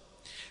worlds.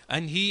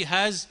 and He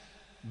has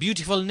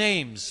beautiful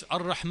names,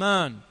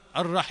 Ar-Rahman,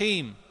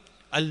 Ar-Rahim,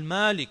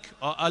 Al-Malik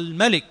or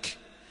Al-Malik.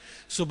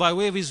 So by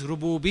way of His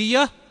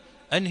Rububiyyah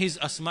and His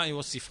Asma'i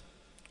wa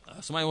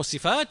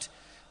Sifat,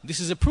 this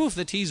is a proof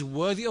that He is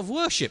worthy of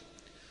worship.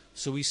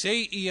 So we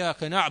say,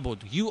 Iyaka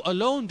na'bud, You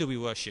alone do we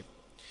worship.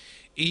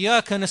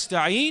 Iyaka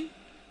nasta'een,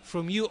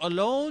 from You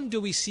alone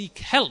do we seek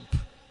help.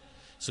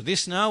 So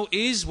this now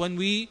is when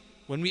we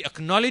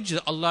acknowledge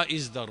that Allah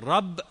is the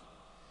Rabb,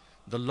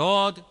 the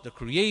Lord, the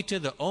Creator,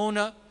 the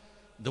Owner,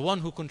 the one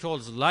who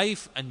controls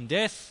life and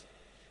death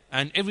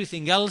and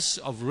everything else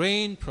of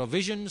rain,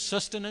 provision,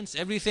 sustenance,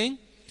 everything.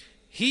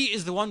 He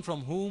is the one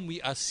from whom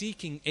we are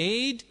seeking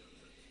aid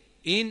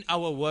in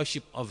our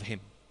worship of Him.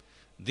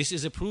 This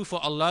is a proof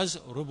for Allah's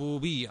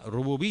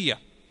rububiyyah,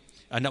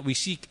 and that we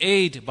seek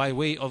aid by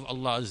way of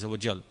Allah Azza wa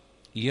Jal.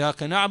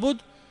 Iyaka na'bud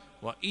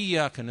wa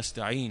iyaka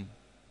nasta'een.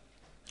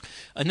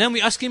 And then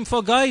we ask Him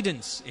for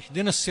guidance.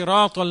 Ihdina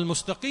as-sirat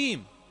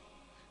al-mustaqim.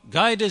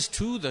 Guide us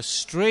to the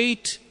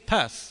straight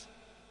path.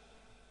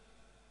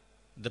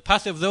 The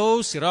path of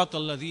those, sirat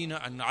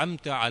al-ladhina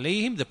an'amta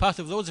alayhim, the path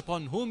of those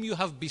upon whom You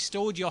have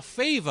bestowed Your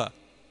favor.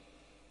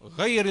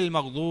 غَيْرِ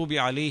الْمَغْضُوبِ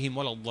عَلَيْهِمْ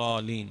وَلَا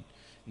الضَّالِينَ.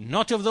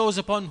 Not of those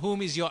upon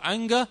whom is Your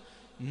anger,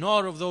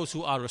 nor of those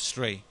who are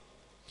astray.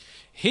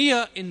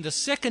 Here in the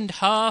second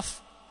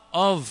half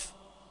of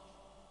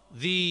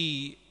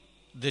the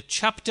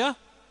chapter,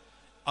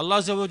 Allah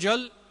Azza wa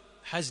Jal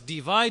has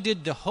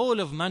divided the whole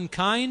of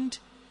mankind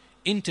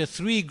into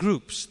three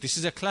groups. This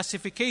is a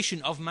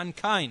classification of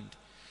mankind.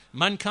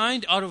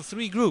 Mankind are of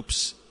three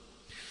groups.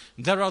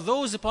 There are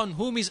those upon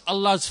whom is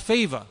Allah's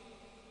favor.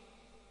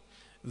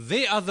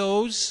 They are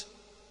those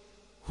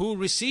who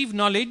receive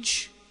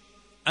knowledge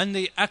and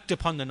they act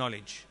upon the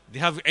knowledge. They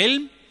have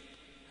ilm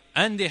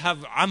and they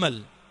have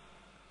amal.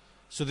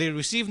 So they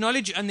receive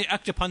knowledge and they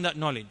act upon that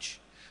knowledge.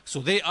 So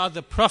they are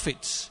the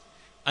prophets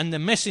and the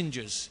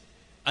messengers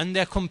and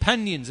their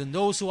companions and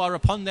those who are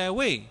upon their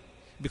way,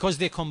 because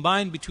they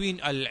combine between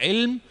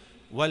al-ilm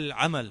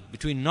wal-amal,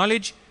 between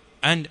knowledge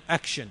and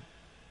action.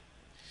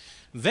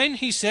 Then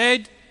He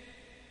said,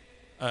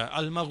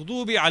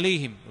 al-maghdubi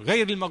alayhim,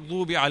 ghayr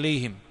al-maghdubi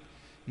alayhim,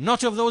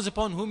 not of those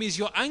upon whom is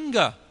Your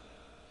anger.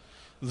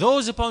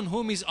 Those upon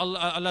whom is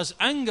Allah's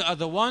anger are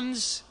the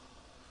ones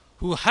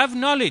who have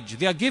knowledge.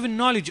 They are given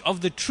knowledge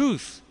of the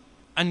truth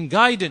and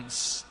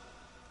guidance,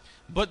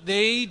 but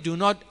they do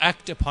not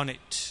act upon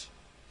it.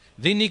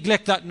 They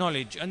neglect that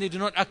knowledge and they do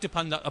not act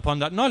upon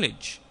that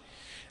knowledge.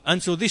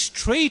 And so this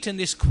trait and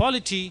this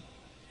quality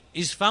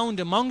is found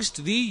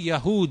amongst the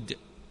Yahud.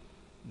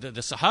 The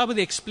Sahaba,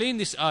 they explain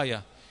this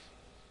ayah,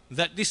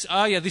 that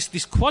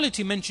this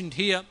quality mentioned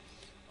here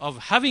of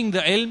having the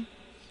ilm,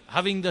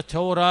 having the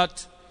Torah,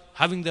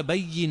 having the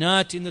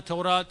bayyinat in the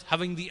Torah,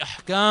 having the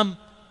ahkam,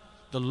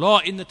 the law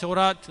in the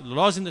Torah, the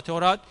laws in the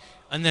Torah,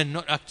 and then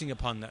not acting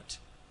upon that.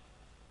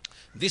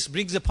 This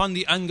brings upon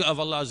the anger of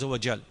Allah Azza wa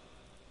Jal.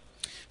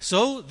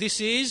 So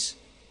this is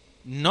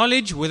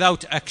knowledge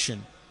without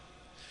action.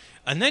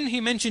 And then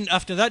He mentioned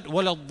after that,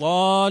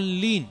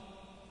 وَلَا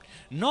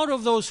not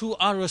of those who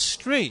are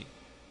astray.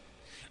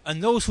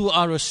 And those who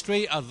are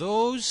astray are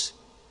those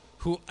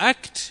who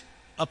act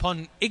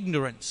upon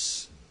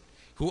ignorance,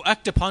 who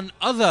act upon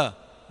other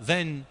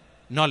than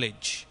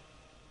knowledge.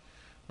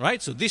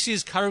 Right? So this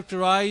is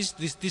characterized,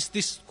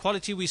 this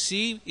quality we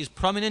see is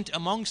prominent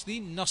amongst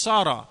the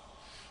Nasara,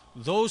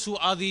 those who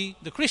are the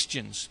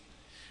Christians,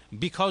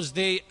 because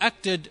they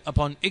acted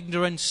upon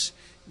ignorance,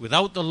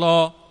 without the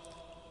law,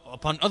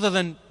 upon other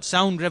than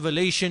sound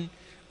revelation,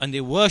 and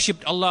they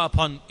worshipped Allah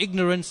upon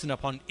ignorance and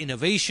upon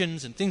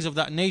innovations and things of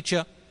that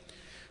nature.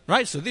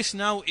 Right? So this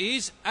now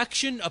is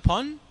action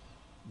upon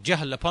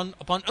jahl,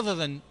 upon other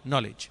than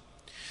knowledge.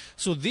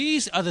 So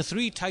these are the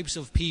three types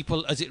of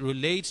people as it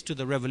relates to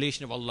the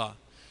revelation of Allah.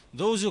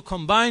 Those who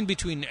combine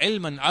between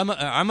ilm and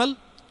amal,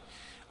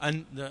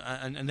 and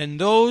then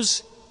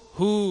those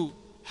who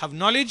have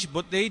knowledge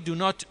but they do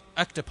not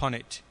act upon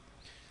it.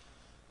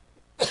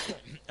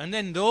 And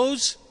then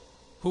those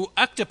who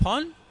act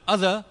upon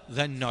other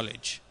than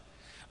knowledge.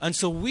 And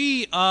so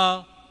we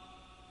are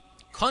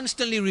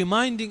constantly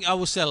reminding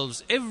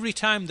ourselves every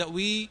time that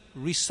we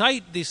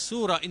recite this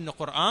surah in the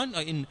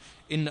Quran,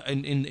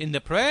 in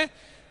the prayer,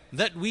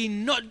 that we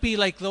not be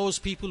like those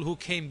people who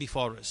came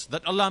before us.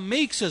 That Allah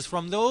makes us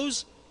from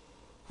those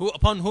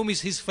upon whom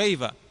is His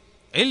favor,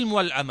 ilm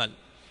wal amal,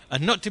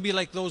 and not to be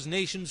like those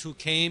nations who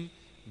came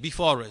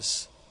before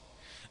us.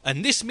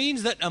 And this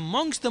means that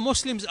amongst the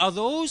Muslims are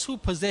those who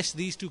possess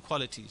these two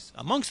qualities.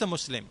 Amongst the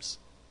Muslims,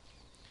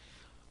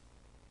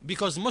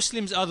 because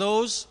Muslims are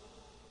those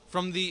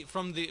from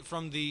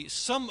the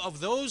sum of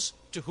those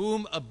to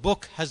whom a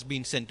book has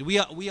been sent. We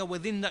are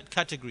within that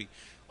category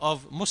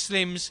of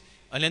Muslims,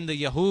 and then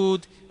the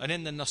Yahud, and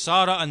then the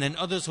Nasara, and then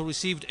others who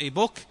received a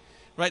book.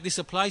 Right? This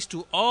applies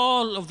to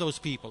all of those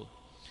people.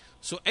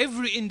 So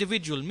every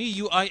individual, me,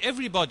 you, I,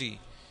 everybody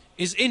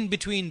is in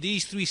between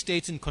these three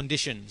states and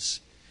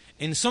conditions.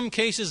 In some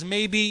cases,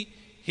 maybe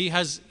he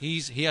has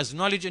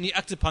knowledge and he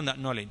acts upon that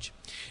knowledge.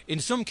 In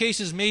some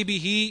cases, maybe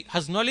he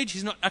has knowledge,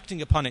 he's not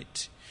acting upon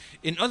it.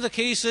 In other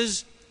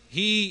cases,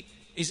 he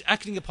is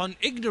acting upon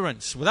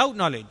ignorance, without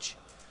knowledge.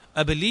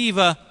 A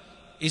believer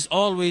is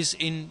always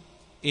in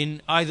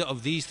either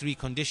of these three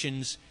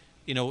conditions,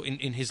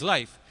 in his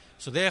life.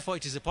 So therefore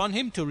it is upon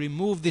him to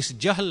remove this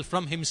jahl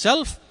from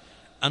himself,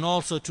 and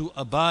also to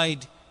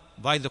abide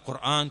by the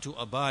Quran, to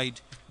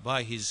abide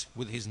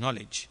with his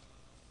knowledge.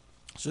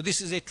 So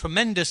this is a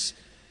tremendous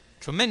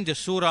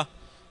surah,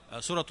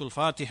 Surah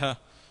Al-Fatiha.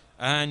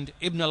 And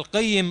Ibn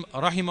al-Qayyim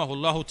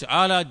rahimahullah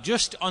ta'ala,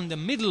 just on the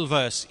middle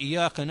verse,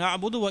 إِيَّاكَ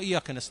نَعْبُدُ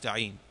وَإِيَّاكَ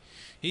نَسْتَعِينُ,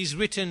 he's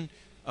written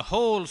a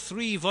whole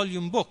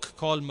 3-volume book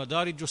called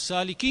Madarij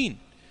al-Salikin,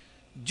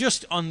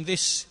 just on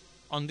this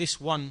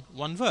one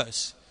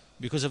verse,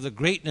 because of the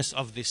greatness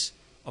of this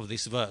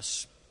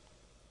verse.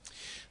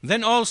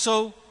 Then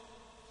also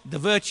the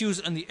virtues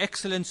and the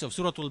excellence of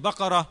Surah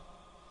Al-Baqarah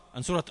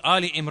and Surah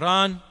Ali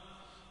Imran.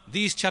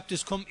 These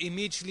chapters come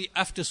immediately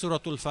after Surah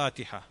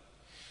Al-Fatiha,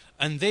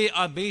 and they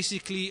are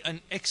basically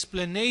an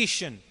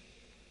explanation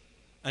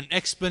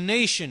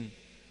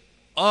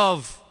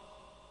of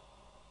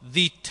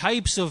the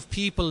types of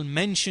people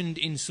mentioned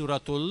in Surah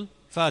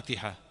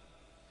Al-Fatiha.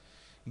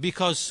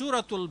 Because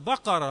Surah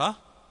Al-Baqarah,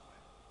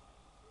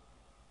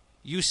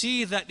 you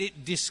see that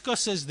it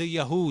discusses the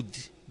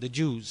Yahud, the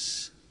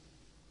Jews.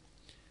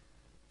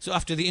 So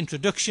after the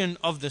introduction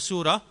of the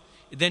surah,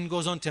 it then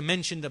goes on to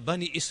mention the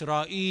Bani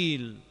Israel,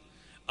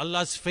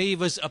 Allah's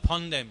favors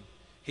upon them,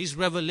 His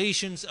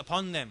revelations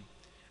upon them,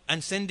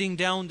 and sending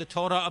down the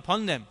Torah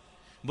upon them.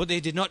 But they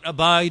did not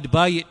abide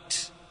by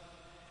it,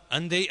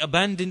 and they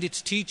abandoned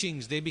its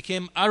teachings. They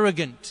became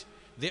arrogant.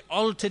 They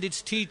altered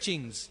its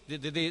teachings.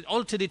 They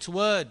altered its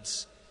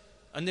words,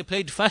 and they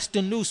played fast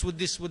and loose with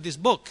this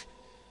book.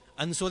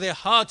 And so their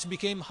hearts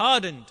became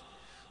hardened.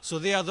 So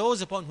they are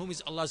those upon whom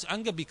is Allah's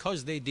anger,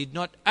 because they did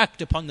not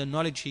act upon the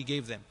knowledge He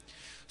gave them.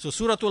 So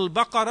Surah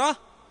Al-Baqarah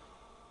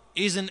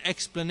is an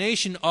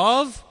explanation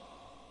of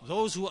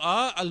those who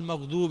are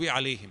al-maghdubi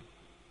alayhim.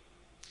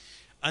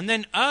 And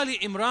then Ali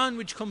Imran,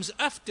 which comes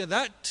after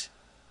that,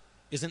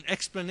 is an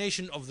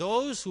explanation of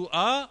those who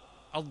are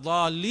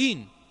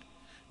al-dhalin.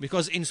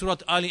 Because in Surah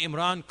Ali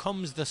Imran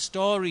comes the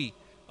story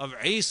of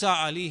Isa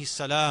alayhi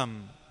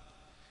salam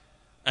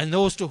and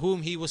those to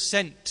whom he was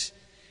sent.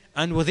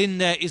 And within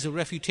there is a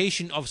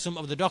refutation of some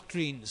of the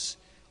doctrines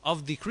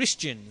of the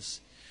Christians.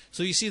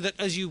 So you see that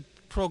as you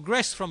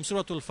progress from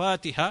Surah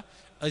Al-Fatiha,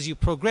 as you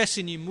progress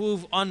and you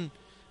move on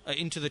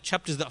into the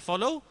chapters that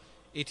follow,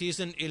 it is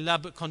an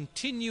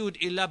continued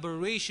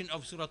elaboration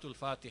of Surah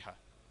Al-Fatiha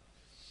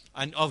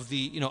and of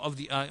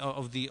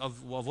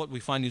what we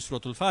find in Surah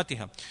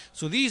Al-Fatiha.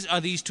 So these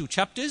are these two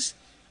chapters,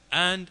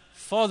 and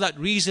for that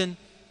reason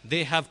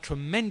they have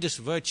tremendous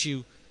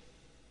virtue,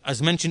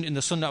 as mentioned in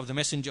the Sunnah of the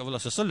Messenger of Allah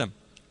sallallahu alaihi wasallam.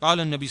 قال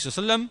النبي صلى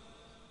الله عليه وسلم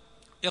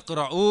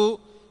اقرأوا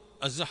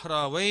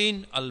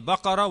الزهراوين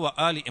البقرة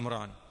وآل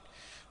إمران.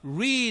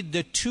 Read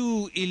the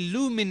two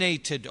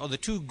illuminated or the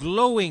two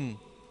glowing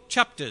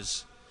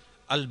chapters,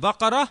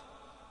 Al-Baqarah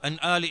and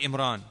Ali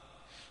Imran.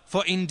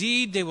 For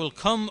indeed they will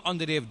come on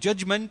the day of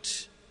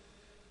judgment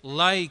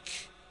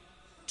like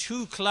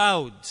two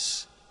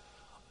clouds,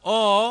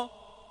 or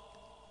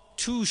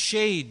two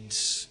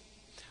shades,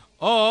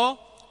 or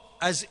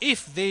as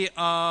if they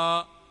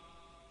are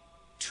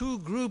two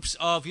groups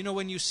of,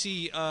 when you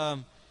see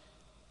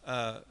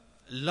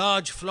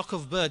large flock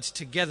of birds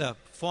together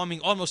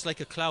forming almost like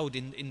a cloud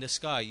in the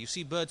sky. You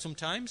see birds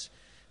sometimes,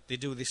 they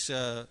do this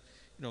at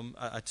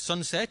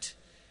sunset,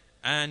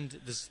 and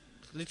there's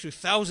literally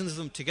thousands of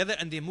them together,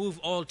 and they move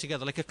all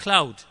together like a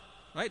cloud,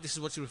 right? This is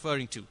what you're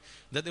referring to,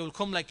 that they will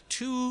come like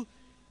two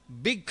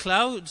big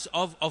clouds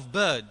of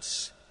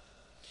birds.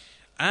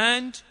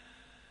 And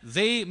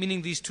they,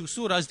 meaning these two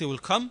surahs, they will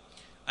come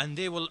and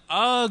they will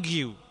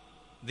argue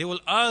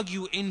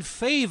in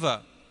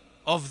favor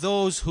of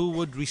those who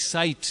would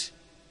recite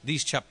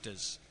these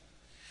chapters.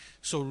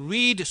 So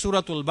read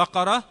Surah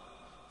Al-Baqarah,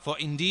 for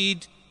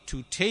indeed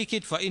to take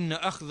it, فَإِنَّ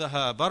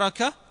أَخْذَهَا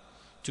بَرَكَةٌ,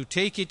 to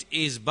take it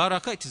is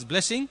barakah, it is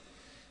blessing,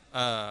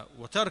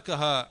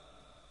 وَتَرْكَهَا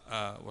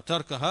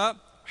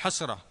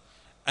حَسْرَةٌ,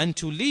 and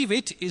to leave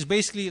it is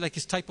basically like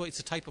it's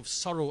a type of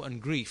sorrow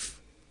and grief.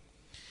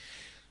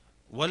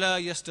 وَلَا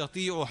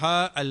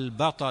يَسْتَطِيعُهَا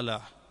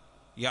الْبَطَلَةُ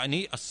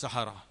يعني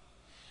السحرة.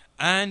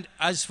 And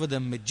as for the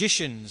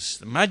magicians,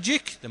 the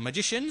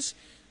magicians,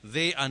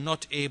 they are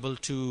not able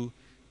to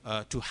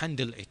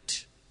handle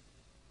it.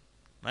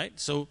 Right?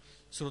 So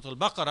Surah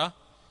Al-Baqarah,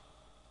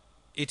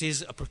 it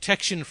is a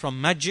protection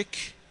from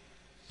magic,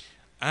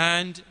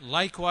 and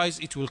likewise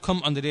it will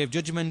come on the day of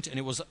judgment, and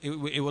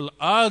it will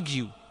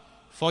argue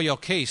for your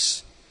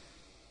case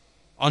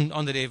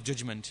on the day of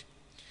judgment.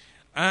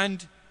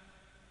 And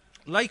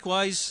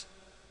likewise,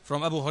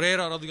 from Abu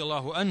Hurairah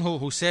radiyallahu anhu,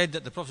 who said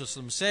that the Prophet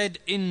ﷺ said,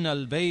 إِنَّ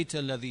الْبَيْتَ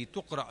الَّذِي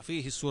تُقْرَأْ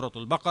فِيهِ سُورَةُ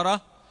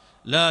الْبَقَرَةِ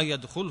لَا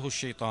يَدْخُلْهُ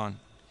الشَّيْطَانِ.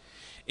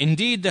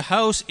 Indeed, the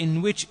house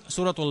in which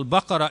Surah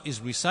Al-Baqarah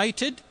is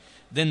recited,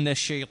 then the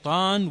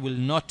shaitan will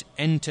not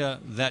enter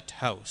that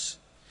house.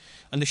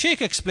 And the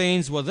Shaykh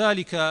explains,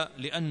 وَذَلِكَ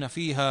لِأَنَّ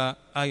فِيهَا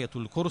آيَةُ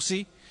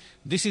الْكُرْسِ.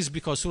 This is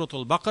because Surah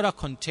Al-Baqarah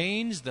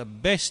contains the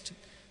best,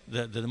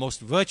 the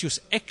most virtuous,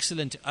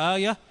 excellent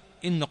ayah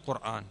in the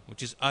Quran,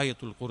 which is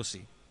Ayatul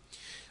Kursi.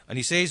 And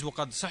he says,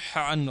 وَقَدْ صَحَّ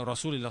عَنْ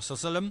رَسُولِ اللَّهِ صَلَّى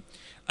اللَّهُ عَلَيْهِ وَسَلَّمَ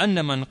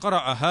أَنَّ مَنْ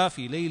قَرَأَهَا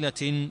فِي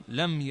لَيْلَةٍ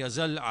لَمْ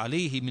يَزَلْ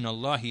عَلَيْهِ مِنَ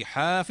اللَّهِ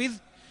حَافِظٌ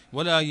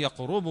وَلَا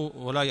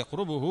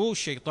يَقْرُبُهُ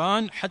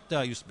الشَّيْطَانُ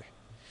حَتَّى يُصْبِحَ.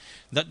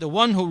 That the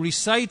one who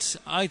recites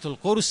Ayatul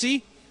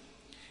Kursi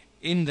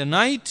in the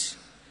night,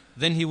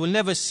 then he will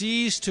never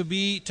cease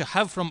to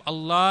have from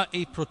Allah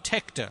a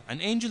protector,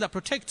 an angel that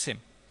protects him.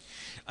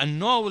 And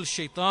nor will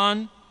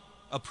shaitan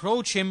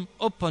approach him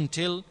up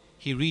until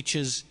he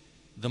reaches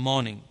the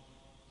morning.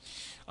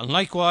 And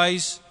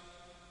likewise,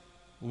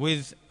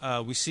 we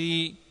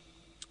see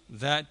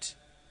that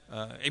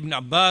Ibn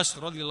Abbas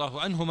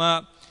radiallahu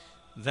anhuma,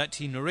 that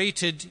he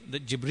narrated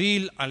that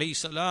Jibreel alayhi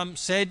salam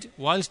said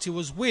whilst he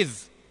was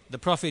with the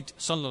Prophet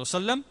sallallahu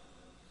alaihi wasallam,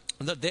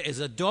 that there is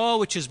a door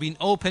which has been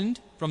opened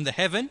from the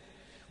heaven,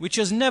 which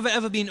has never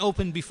ever been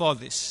opened before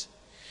this.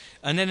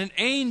 And then an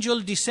angel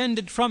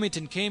descended from it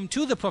and came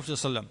to the Prophet sallallahu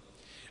alaihi wasallam,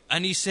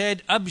 and he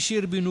said,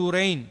 Abshir bi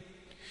nurain,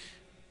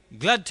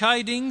 glad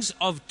tidings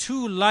of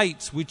two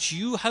lights which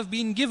you have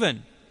been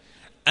given,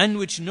 and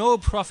which no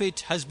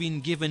prophet has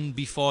been given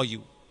before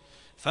you.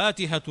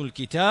 Fatihatul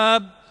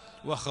Kitab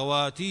wa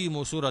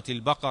khawatimu Surah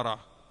Al-Baqarah.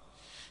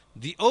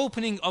 The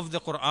opening of the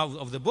Quran,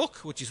 of the book,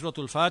 which is Surah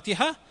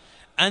Al-Fatiha,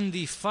 and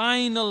the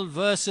final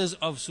verses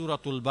of Surah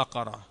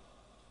Al-Baqarah.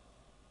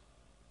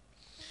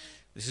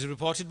 This is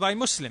reported by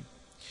Muslim.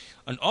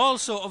 And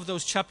also of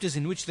those chapters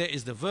in which there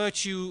is the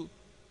virtue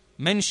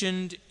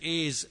mentioned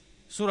is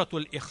Surah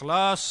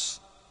Al-Ikhlas.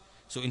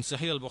 So in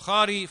Sahih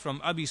Al-Bukhari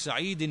from Abi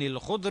Sa'id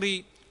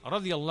Al-Khudri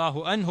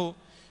radiyallahu anhu,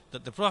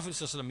 that the Prophet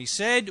ﷺ, he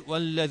said,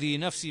 وَالَّذِي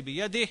نَفْسِي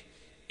بِيَدِهِ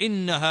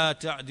إِنَّهَا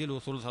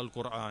تَعْدِلُ ثُلُثَ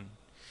الْقُرْآنِ.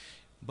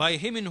 By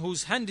him in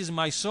whose hand is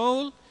my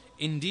soul,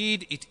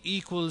 indeed it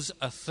equals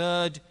a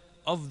third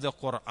of the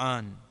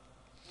Quran.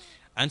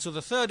 And so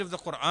the third of the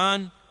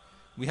Quran,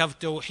 we have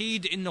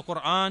Tawheed in the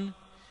Quran,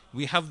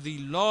 we have the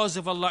laws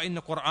of Allah in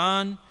the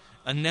Quran,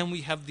 and then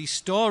we have the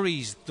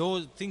stories,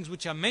 those things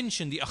which are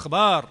mentioned, the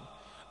akhbar,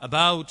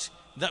 about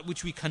that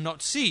which we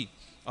cannot see,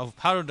 of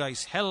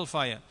paradise,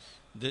 hellfire,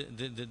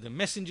 the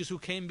messengers who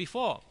came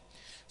before.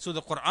 So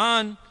the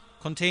Quran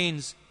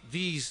contains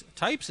these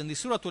types, and the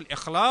Surah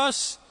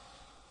Al-Ikhlas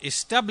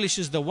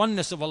establishes the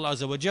oneness of Allah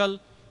Azza wa Jal,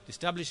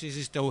 establishes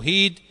His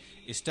Tawheed,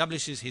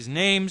 establishes His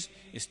names,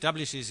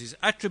 establishes His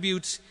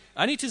attributes,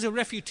 and it is a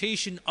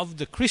refutation of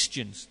the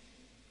Christians.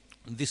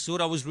 This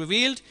surah was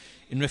revealed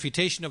in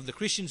refutation of the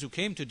Christians who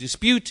came to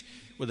dispute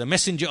with the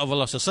Messenger of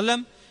Allah Sallallahu Alaihi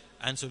Wasallam.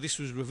 And so this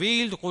was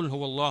revealed, قُلْ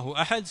هُوَ اللَّهُ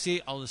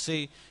أَحَدٌ,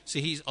 say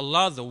He is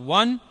Allah the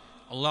One,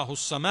 Allahu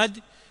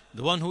Samad,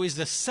 the one who is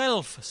the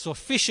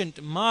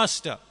self-sufficient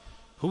Master,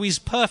 who is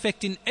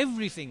perfect in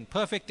everything,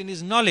 perfect in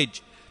His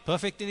knowledge,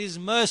 perfect in His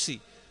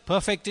mercy,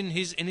 perfect in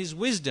His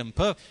wisdom,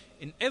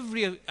 in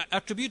every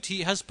attribute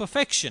He has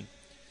perfection.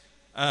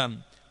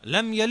 Lam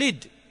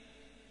yalid,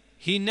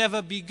 He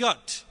never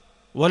begot.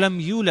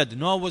 Walam yulad,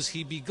 nor was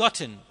He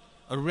begotten.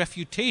 A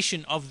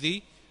refutation of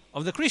the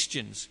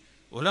Christians.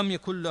 Walam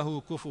yakul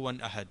lahu kufuwan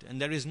ahad,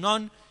 and there is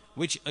none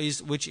which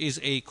is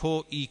a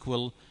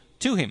co-equal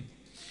to Him.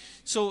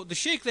 So the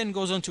Shaykh then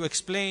goes on to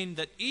explain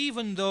that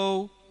even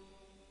though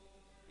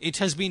it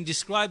has been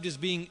described as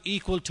being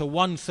equal to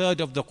 1/3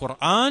 of the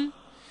Quran,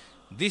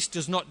 this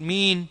does not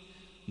mean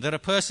that a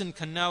person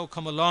can now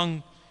come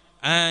along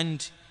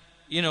and,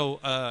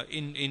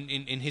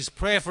 in his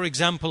prayer, for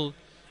example,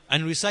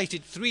 and recite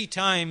it 3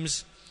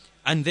 times,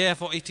 and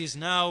therefore it is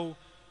now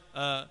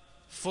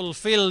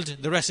fulfilled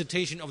the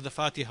recitation of the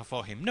Fatiha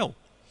for him. No.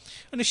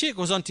 And the Shaykh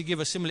goes on to give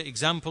a similar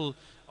example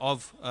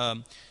of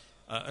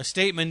a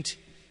statement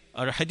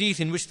or a hadith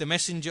in which the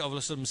Messenger of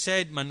Allah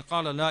said, Man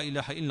qala la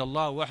ilaha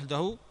illallah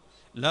wahdahu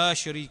la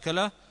sharika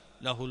lah,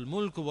 lahul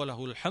mulku wa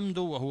lahul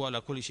hamdu wa huwa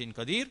ala kulli shay'in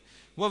qadir.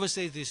 Whoever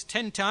says this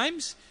 10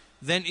 times,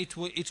 then it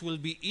will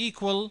be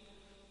equal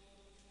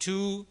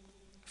to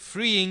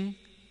freeing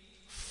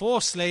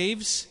 4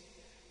 slaves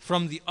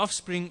from the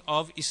offspring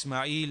of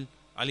Ismail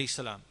alayhi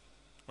salam.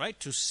 Right?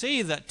 To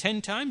say that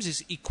 10 times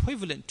is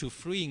equivalent to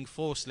freeing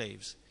 4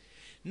 slaves.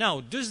 Now,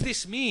 does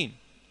this mean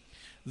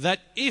that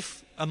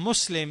if a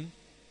Muslim,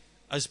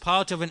 as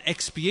part of an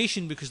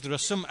expiation, because there are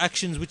some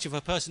actions which if a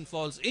person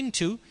falls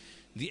into,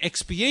 the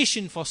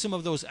expiation for some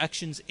of those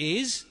actions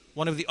is,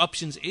 one of the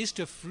options is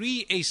to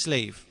free a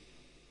slave.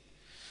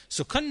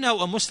 So can now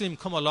a Muslim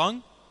come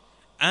along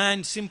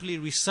and simply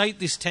recite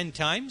this 10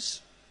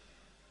 times?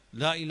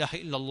 La ilaha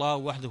illallah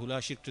wahdahu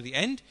la shirk to the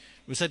end,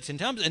 recite 10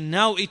 times, and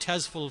now it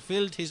has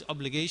fulfilled his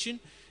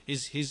obligation,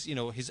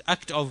 his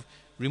act of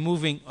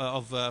removing,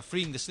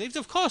 freeing the slaves?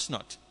 Of course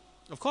not.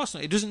 Of course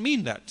not. It doesn't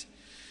mean that.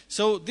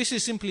 So this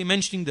is simply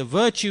mentioning the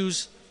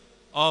virtues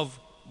of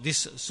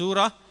this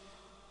surah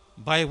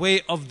by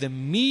way of the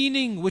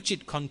meaning which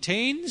it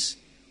contains,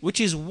 which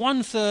is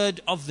 1/3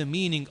 of the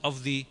meaning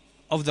of the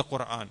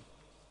Quran.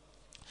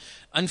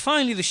 And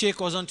finally the Shaykh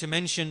goes on to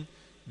mention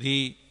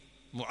the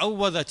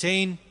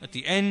mu'awwadhatain at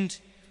the end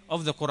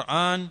of the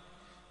Quran.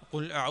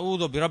 قُلْ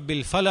أَعُوذُ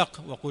بِرَبِّ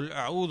الْفَلَقِ وَقُلْ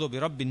أَعُوذُ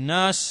بِرَبِّ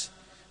النَّاسِ.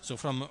 So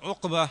from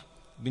Uqbah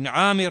bin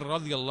Amir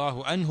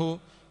radiyallahu anhu,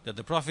 that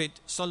the Prophet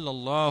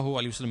sallallahu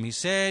alaihi wasallam, he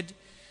said,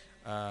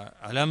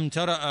 أَلَمْ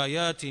تَرَ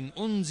آيَاتٍ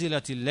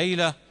أُنزِلَتِ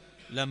اللَّيْلَةِ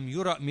لَمْ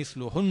يُرَأْ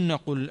مِثْلُهُنَّ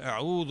قُلْ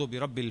أَعُوذُ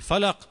بِرَبِّ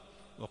الْفَلَقِ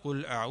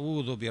وَقُلْ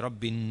أَعُوذُ بِرَبِّ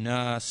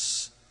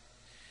النَّاسِ.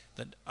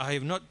 That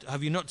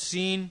have you not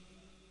seen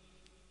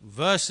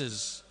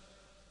verses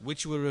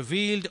which were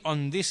revealed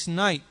on this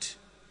night,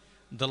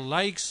 the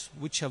likes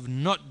which have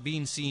not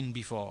been seen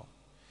before?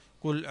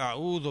 قُلْ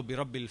أَعُوذُ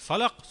بِرَبِّ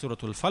الْفَلَقِ, Surah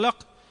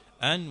Al-Falaq,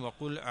 and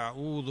وَقُلْ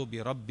أَعُوذُ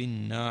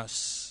بِرَبِّ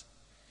النَّاسِ.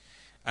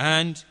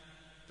 And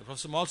the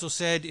Prophet also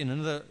said in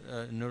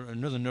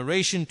another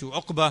narration to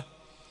Uqbah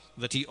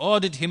that he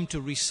ordered him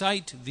to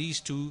recite these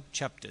two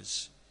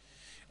chapters.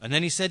 And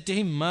then he said to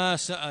him, مَا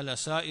سَأَلَ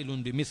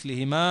سَائِلٌ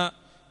بِمِثْلِهِمَا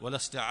وَلَا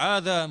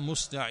اسْتَعَاذَ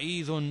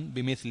مُسْتَعِيذٌ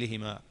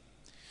بِمِثْلِهِمَا.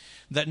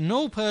 That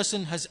no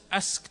person has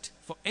asked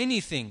for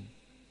anything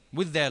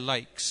with their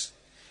likes,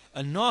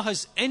 and nor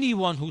has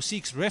anyone who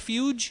seeks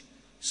refuge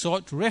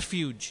sought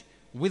refuge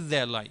with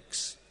their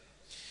likes.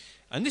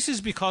 And this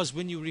is because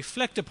when you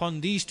reflect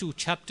upon these two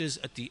chapters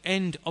at the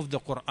end of the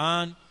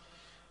Quran,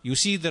 you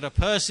see that a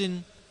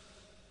person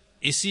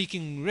is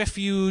seeking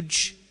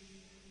refuge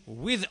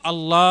with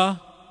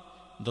Allah,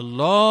 the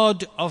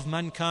Lord of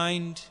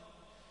mankind,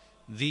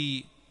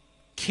 the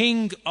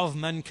King of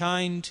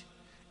mankind,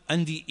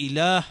 and the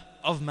Ilah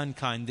of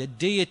mankind, the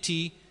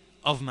deity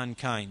of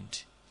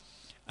mankind.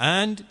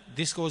 And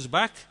this goes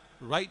back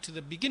right to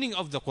the beginning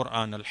of the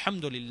Quran.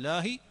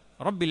 Alhamdulillahi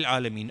Rabbil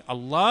Alameen.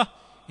 Allah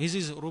is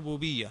His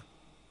rububiyyah.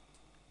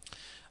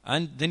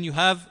 And then you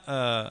have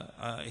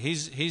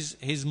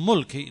his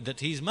mulk, that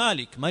He is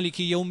Malik,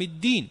 Maliki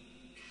Yawmiddin,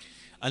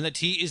 and that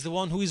He is the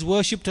one who is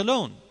worshipped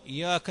alone.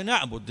 Iyaka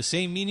na'bud. The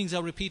same meanings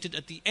are repeated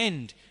at the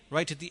end,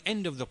 right at the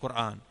end of the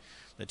Quran.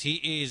 That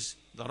He is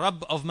the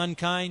Rabb of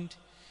mankind,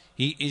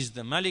 He is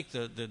the Malik,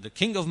 the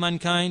King of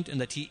mankind, and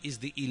that He is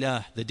the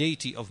Ilah, the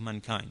deity of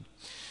mankind.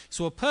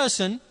 So a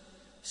person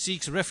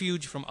seeks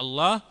refuge from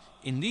Allah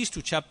in these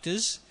two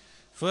chapters,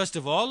 first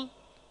of all,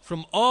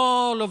 from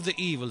all of the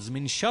evils,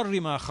 min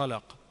sharri ma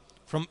khalaq,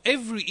 from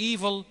every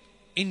evil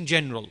in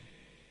general.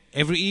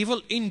 Every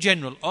evil in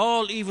general,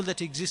 all evil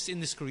that exists in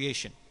this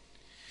creation.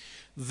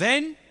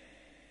 Then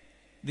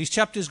these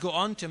chapters go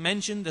on to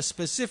mention the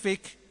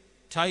specific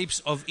types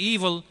of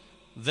evil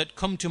that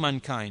come to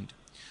mankind.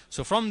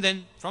 So from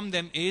them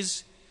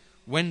is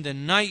when the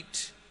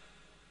night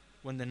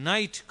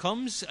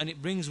comes and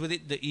it brings with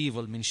it the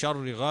evil, min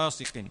sharri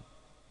ghasiqin.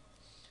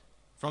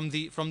 From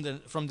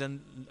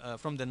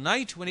the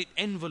night when it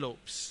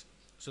envelopes.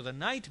 So the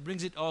night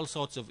brings it all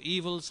sorts of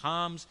evils,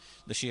 harms,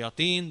 the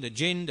shayateen, the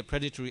jinn, the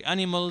predatory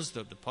animals,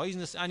 the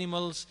poisonous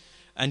animals,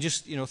 and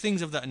just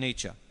things of that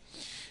nature.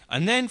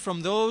 And then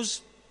from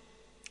those,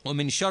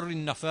 وَمِن شَرِّ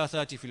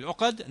النَّفَاثَاتِ فِي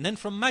الْعُقَدِ, and then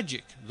from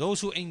magic,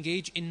 those who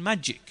engage in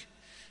magic.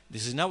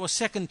 This is now a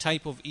second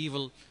type of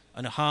evil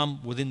and a harm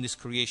within this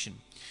creation.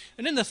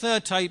 And then the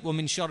third type,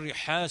 وَمِن شَرِّ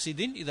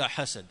حَاسِدٍ إِذَا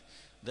حَسَدٍ,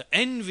 the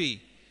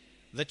envy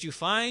that you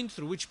find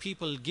through which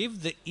people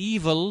give the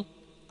evil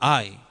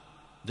eye.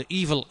 The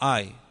evil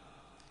eye.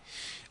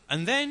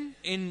 And then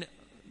in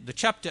the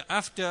chapter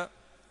after,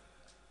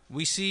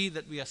 we see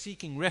that we are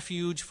seeking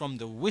refuge from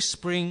the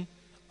whispering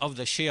of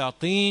the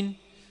shayateen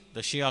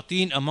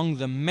among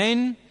the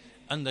men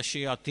and the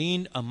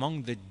shayateen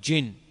among the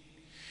jinn.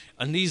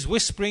 And these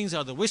whisperings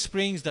are the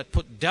whisperings that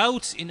put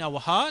doubts in our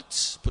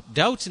hearts, the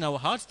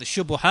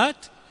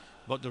shubuhat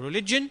about the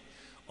religion,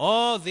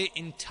 or they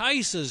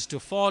entice us to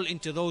fall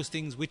into those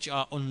things which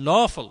are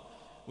unlawful,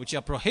 which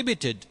are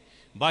prohibited,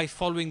 by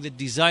following the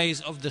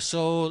desires of the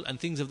soul and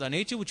things of that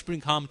nature which bring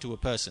harm to a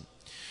person.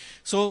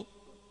 So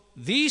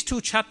these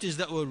two chapters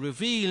that were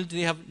revealed,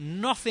 they have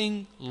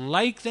nothing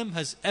like them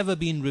has ever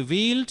been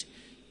revealed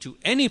to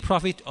any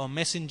prophet or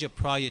messenger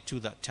prior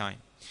to that time.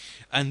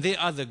 And they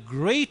are the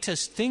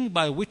greatest thing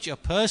by which a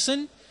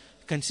person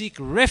can seek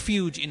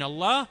refuge in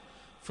Allah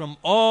from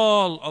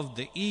all of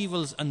the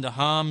evils and the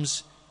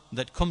harms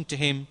that come to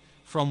him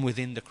from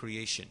within the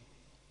creation.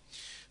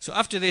 So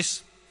after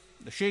this,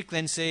 the Shaykh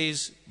then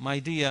says, my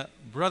dear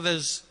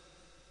brothers,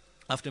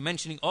 after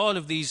mentioning all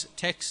of these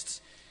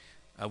texts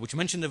which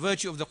mention the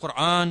virtue of the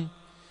Quran,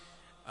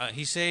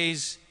 he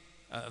says,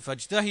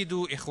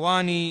 فَاجْتَهِدُوا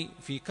إِخْوَانِي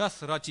فِي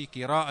كَثْرَةِ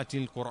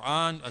قِرَاءَةِ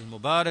الْقُرْآنِ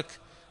الْمُبَارَكِ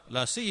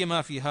لَا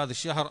سِيَّمَا فِي هَذَا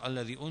الشَّهْرِ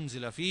الَّذِي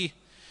أُنزِلَ فِيهِ.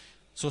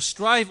 So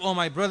strive, O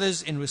my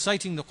brothers, in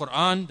reciting the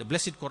Quran, the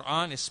blessed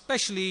Quran,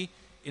 especially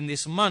in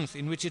this month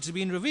in which it's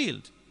been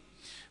revealed,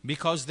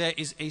 because there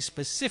is a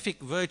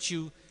specific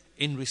virtue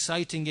in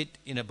reciting it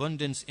in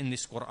abundance in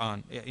this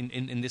Quran,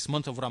 in this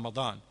month of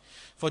Ramadan.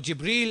 For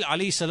Jibreel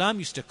alayhi salam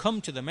used to come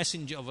to the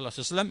Messenger of Allah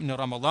in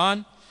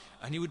Ramadan,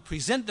 and he would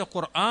present the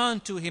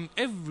Quran to him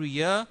every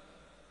year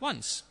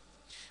once.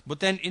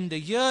 But then in the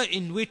year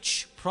in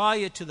which,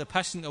 prior to the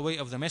passing away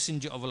of the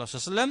Messenger of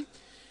Allah,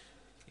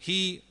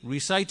 he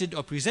recited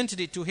or presented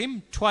it to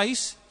him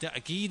twice,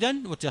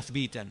 ta'qidan wa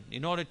tathbitan,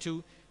 in order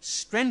to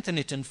strengthen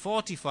it and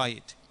fortify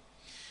it.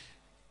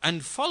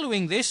 And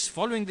following this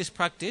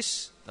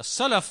practice, the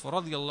Salaf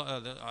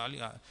radiallahu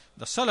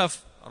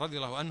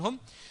anhum,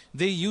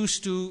 they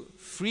used to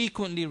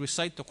frequently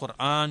recite the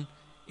Quran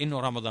in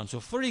Ramadan. So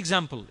for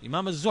example,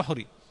 Imam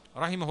al-Zuhri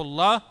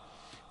rahimahullah,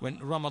 when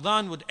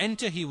Ramadan would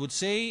enter, he would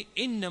say,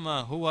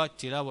 إِنَّمَا هُوَ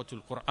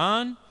تِلَاوَةُ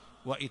الْقُرْآنِ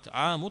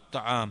وَإِطْعَامُ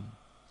الطَّعَامِ.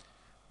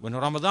 When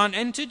Ramadan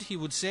entered, he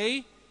would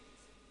say,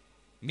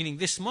 meaning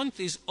this month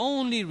is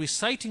only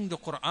reciting the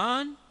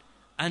Quran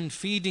and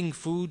feeding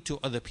food to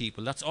other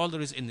people. That's all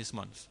there is in this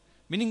month.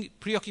 Meaning,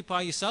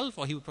 preoccupy yourself,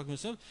 or he would preoccupy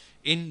himself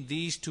in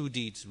these two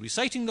deeds: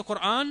 reciting the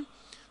Quran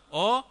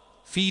or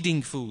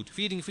feeding food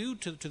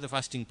to the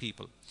fasting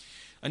people.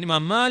 And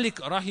Imam Malik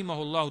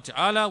rahimahullah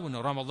ta'ala, when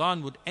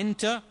Ramadan would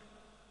enter,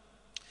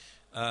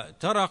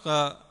 ترك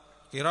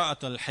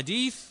قراءة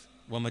الحديث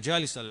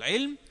ومجالس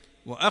العلم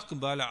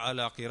وأقبل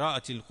على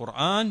قراءة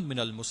القرآن من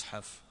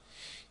المصحف.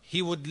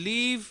 He would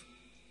leave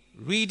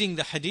reading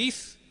the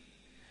hadith,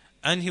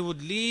 and he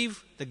would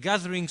leave the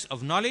gatherings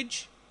of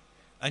knowledge,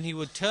 and he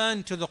would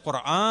turn to the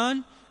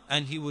Quran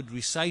and he would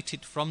recite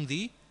it from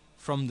the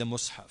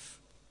Mus'haf.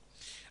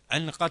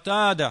 And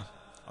Qatada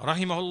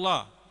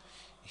rahimahullah,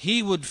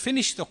 he would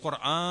finish the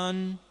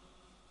Quran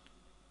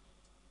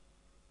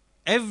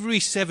every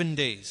 7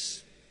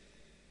 days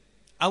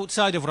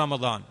outside of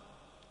Ramadan.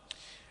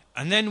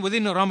 And then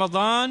within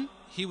Ramadan,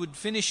 he would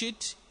finish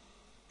it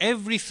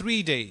every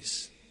 3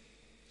 days.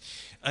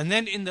 And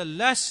then in the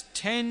last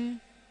 10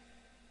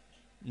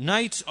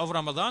 nights of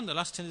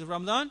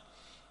Ramadan,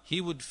 he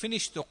would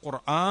finish the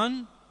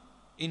Quran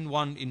in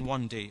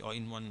one day or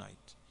in one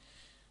night.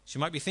 So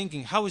you might be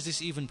thinking, how is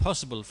this even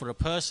possible for a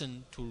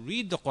person to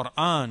read the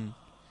Quran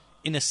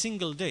in a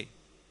single day?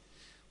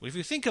 Well, if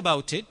you think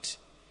about it,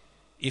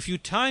 if you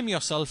time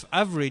yourself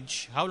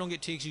average how long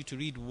it takes you to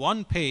read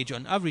one page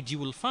on average, you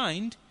will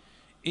find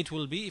it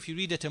will be, if you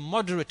read at a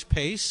moderate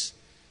pace,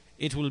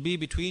 it will be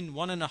between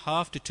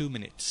 1.5 to 2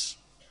 minutes.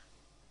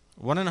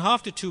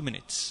 1.5 to 2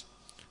 minutes.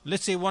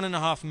 Let's say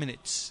 1.5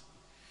 minutes.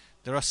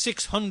 There are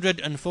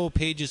 604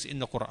 pages in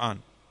the Quran.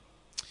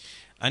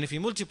 And if you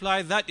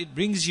multiply that, it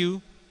brings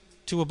you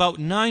to about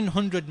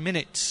 900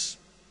 minutes.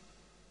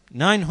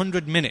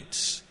 900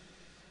 minutes.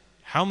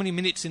 How many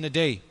minutes in a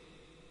day?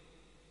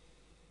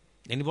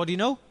 Anybody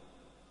know?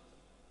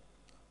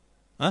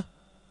 Huh?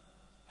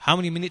 How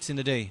many minutes in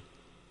a day?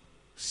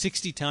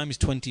 60 times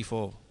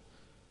 24.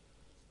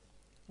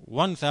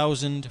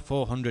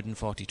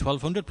 1,440.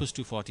 1,200 plus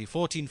 240.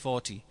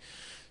 1,440.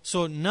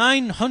 So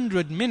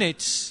 900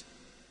 minutes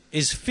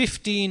is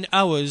 15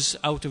 hours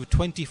out of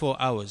 24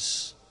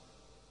 hours.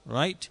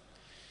 Right?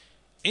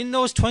 In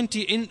those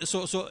 15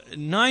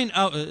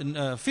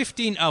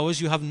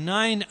 hours, you have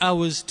 9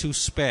 hours to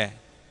spare.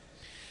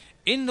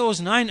 In those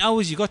 9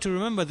 hours, you got to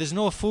remember there's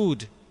no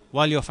food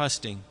while you're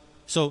fasting.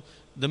 So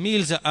the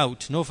meals are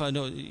out.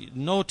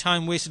 No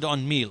time wasted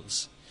on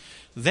meals.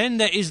 Then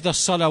there is the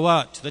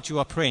salawat that you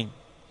are praying.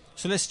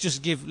 So let's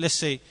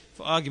say,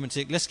 for argument's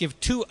sake, let's give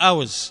 2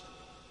 hours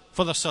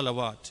for the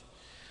salawat.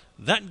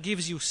 That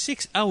gives you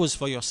 6 hours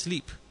for your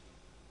sleep.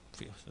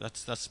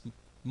 That's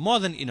more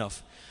than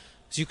enough.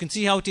 So you can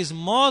see how it is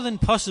more than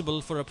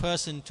possible for a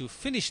person to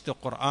finish the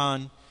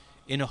Quran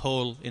in a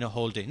whole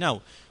day.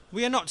 Now,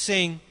 we are not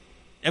saying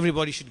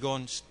everybody should go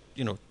and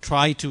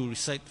try to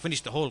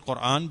finish the whole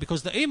Quran,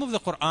 because the aim of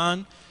the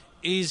Quran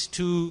is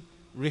to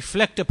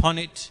reflect upon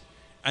it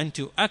and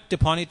to act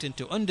upon it and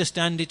to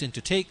understand it and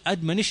to take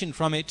admonition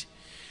from it.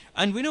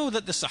 And we know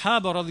that the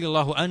Sahaba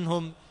radiallahu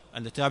anhum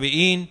and the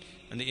Tabi'een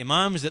and the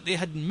Imams, that they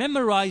had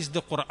memorized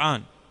the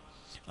Quran,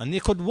 and they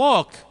could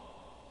walk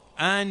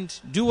and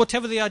do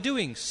whatever they are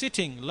doing,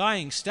 sitting,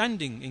 lying,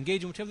 standing,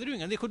 engaging whatever they're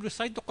doing, and they could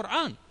recite the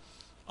Quran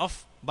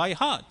off by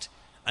heart,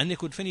 and they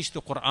could finish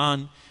the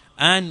Quran,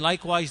 and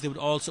likewise they would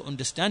also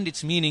understand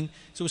its meaning.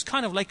 So it was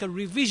kind of like a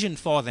revision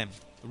for them.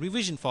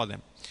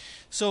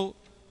 So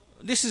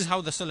this is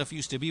how the Salaf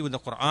used to be with the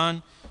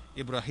Quran.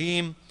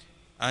 Ibrahim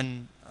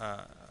al-Nakhai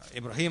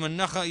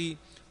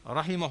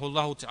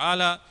rahimahullah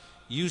ta'ala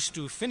used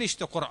to finish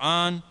the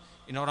Quran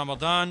in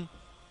Ramadan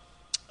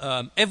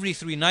every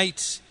 3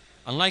 nights,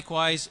 and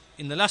likewise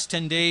in the last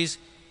 10 days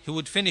he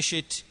would finish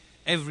it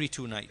every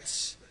 2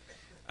 nights.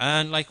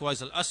 And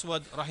likewise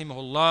Al-Aswad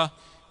rahimahullah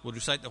would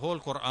recite the whole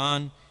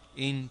Quran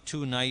in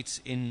 2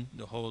 nights in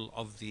the whole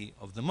of the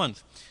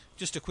month.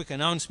 Just a quick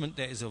announcement: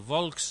 there is a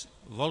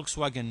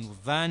Volkswagen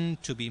van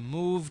to be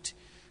moved.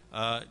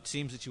 It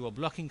seems that you are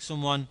blocking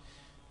someone.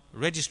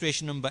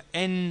 Registration number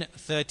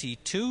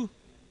N32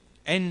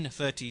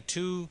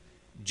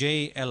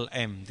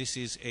 JLM. This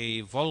is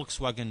a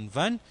Volkswagen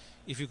van.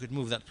 If you could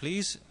move that,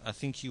 please. I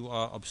think you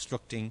are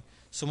obstructing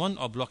someone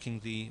or blocking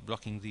the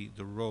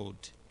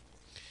road.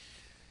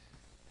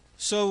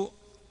 So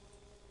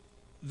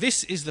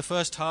this is the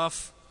first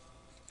half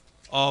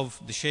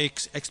of the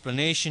Shaykh's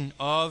explanation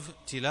of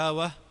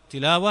tilawa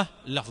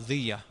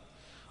lafdiyya.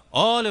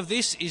 All of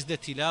this is the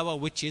tilawa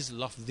which is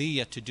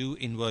lafdiyya, to do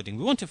in wording.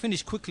 We want to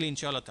finish quickly,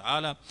 inshallah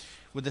ta'ala,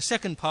 with the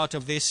second part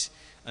of this,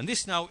 and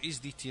this now is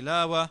the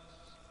tilawa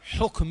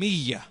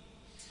hukmiyya.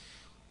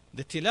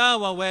 The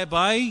tilawa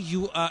whereby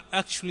you are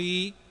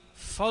actually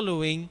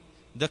following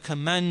the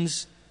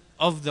commands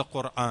of the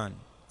Quran.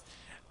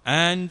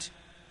 And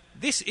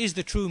this is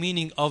the true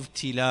meaning of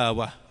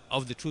tilawa,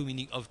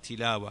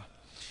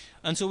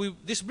 And so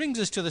this brings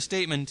us to the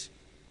statement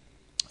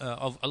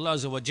of Allah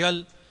Azza wa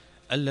Jal,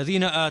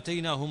 الذين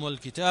آتيناهم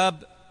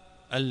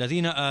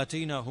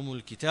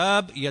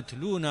الكتاب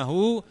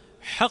يتلونه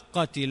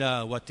حق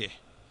تلاوته.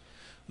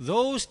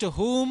 Those to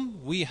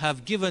whom we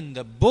have given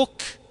the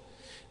book,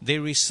 they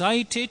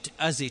recite it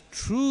as it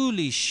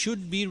truly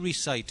should be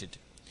recited.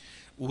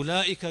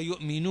 أولئك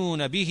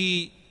يؤمنون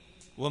به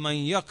ومن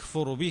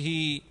يكفر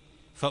به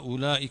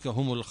فأولئك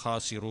هم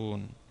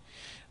الخاسرون.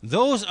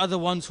 Those are the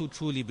ones who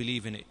truly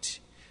believe in it.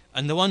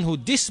 And the one who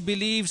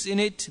disbelieves in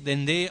it,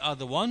 then they are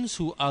the ones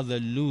who are the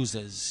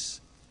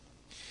losers.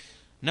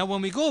 Now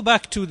when we go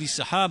back to the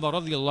Sahaba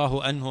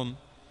radiallahu anhum,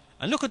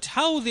 and look at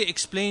how they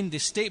explain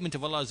this statement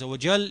of Allah Azza wa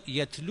Jal,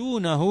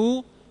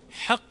 يَتْلُونَهُ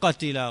حَقَّ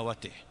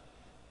تِلَاوَتِهِ.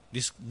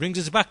 This brings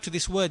us back to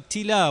this word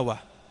tilawa.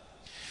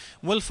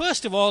 Well,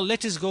 first of all,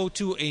 let us go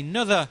to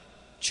another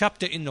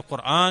chapter in the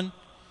Quran,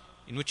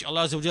 in which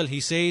Allah Azza wa Jal,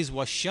 He says,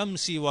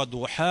 وَالشَّمْسِ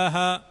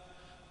وَضُحَاهَا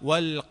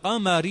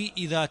وَالْقَمَرِ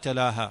إِذَا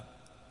تَلَاهَا.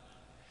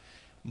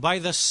 By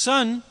the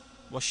sun,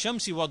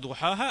 وَالشَّمْسِ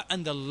وَضُحَاهَا,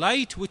 and the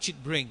light which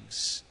it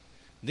brings.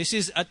 This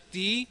is at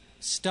the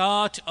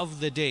start of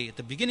the day. At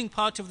the beginning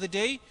part of the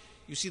day,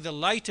 you see the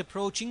light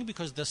approaching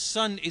because the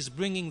sun is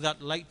bringing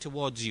that light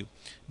towards you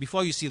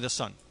before you see the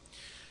sun.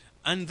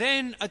 And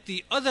then at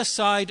the other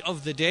side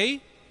of the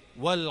day,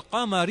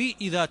 وَالْقَمَرِ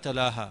إِذَا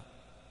تَلَاهَا.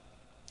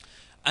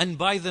 And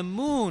by the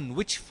moon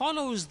which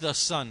follows the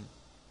sun.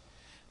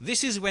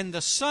 This is when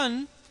the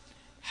sun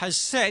has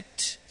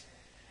set,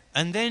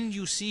 and then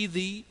you see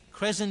the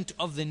crescent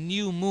of the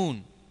new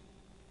moon.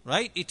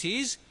 Right? It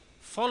is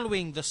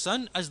following the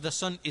sun as the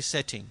sun is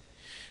setting.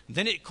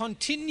 Then it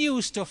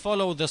continues to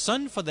follow the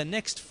sun for the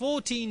next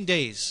 14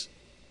 days.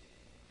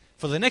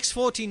 For the next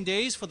 14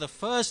 days, for the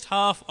first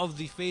half of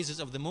the phases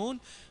of the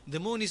moon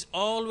is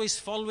always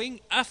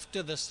following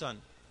after the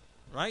sun,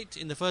 right?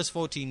 In the first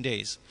 14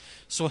 days.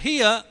 So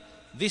here,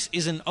 this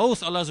is an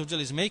oath Allah Azza wa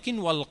Jalla is making,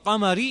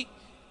 وَالْقَمَرِ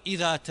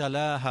إِذَا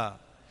تَلَاهَا,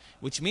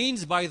 which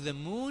means by the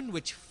moon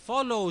which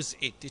follows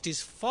it. It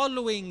is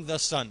following the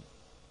sun.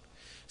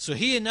 So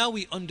here now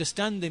we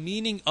understand the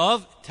meaning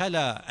of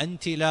tala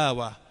and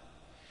tilawa.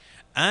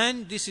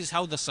 And this is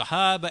how the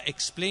Sahaba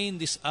explain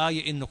this ayah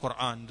in the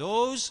Quran.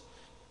 Those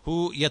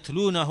who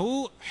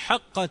yatlunahu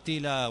haqqa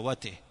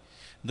tilawatih.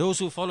 Those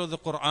who follow the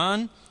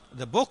Quran,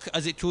 the book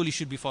as it truly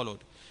should be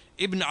followed.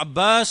 Ibn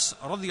Abbas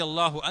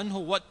radiyallahu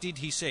anhu, what did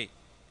he say?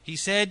 He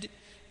said,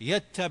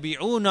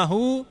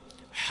 yattabi'unahu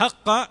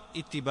haqqa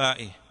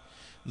ittiba'ih.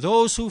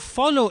 Those who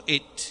follow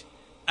it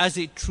as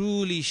it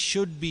truly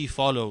should be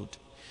followed.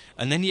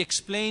 And then he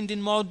explained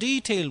in more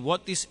detail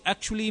what this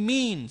actually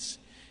means.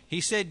 He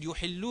said,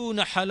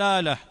 يُحِلُّونَ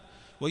حَلَالَهُ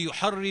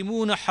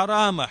وَيُحَرِّمُونَ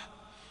حَرَامَهُ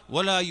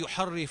وَلَا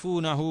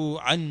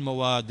يُحَرِّفُونَهُ عَنْ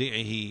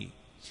مَوَادِعِهِ.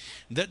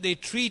 That they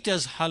treat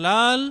as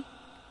halal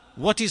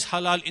what is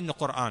halal in the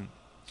Quran.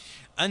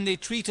 And they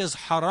treat as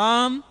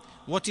haram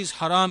what is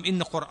haram in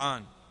the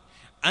Quran.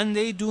 And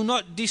they do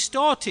not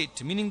distort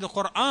it, meaning the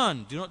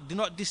Quran, do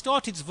not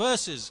distort its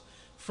verses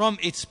from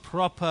its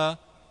proper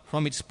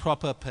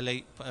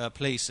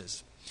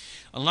places.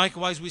 And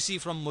likewise we see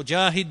from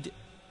Mujahid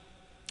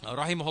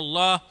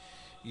rahimahullah,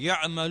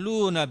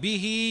 يَعْمَلُونَ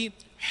بِهِ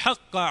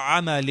حَقَّ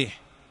عَمَلِهِ.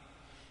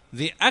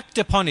 They act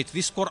upon it,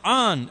 this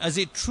Quran, as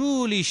it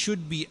truly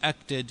should be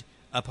acted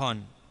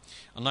upon.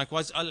 And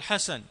likewise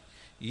Al-Hasan,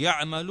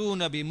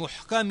 يَعْمَلُونَ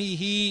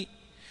بِمُحْكَمِهِ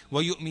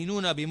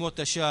وَيُؤْمِنُونَ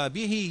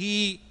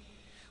بِمُتَشَابِهِهِ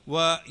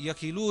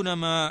وَيَكِلُونَ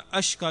مَا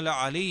أَشْكَلَ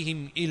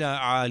عَلَيْهِمْ إِلَىٰ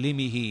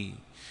عَالِمِهِ.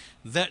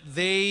 That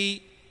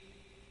they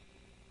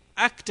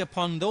act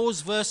upon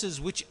those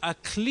verses which are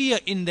clear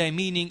in their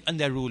meaning and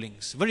their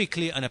rulings, very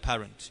clear and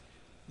apparent.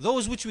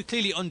 Those which we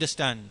clearly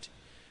understand,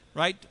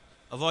 right?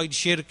 Avoid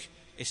shirk,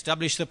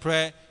 establish the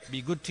prayer,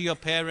 be good to your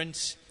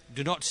parents,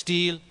 do not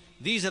steal.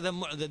 These are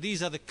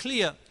the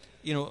clear,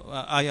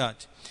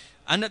 ayat.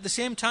 And at the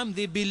same time,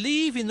 they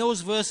believe in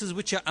those verses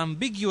which are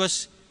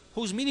ambiguous,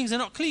 whose meanings are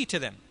not clear to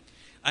them.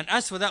 And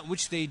as for that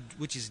which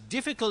is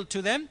difficult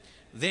to them,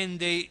 then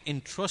they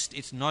entrust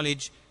its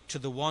knowledge to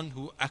the one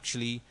who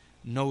actually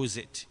knows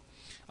it.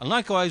 And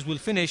likewise, we'll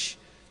finish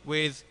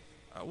with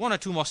one or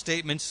two more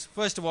statements.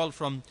 First of all,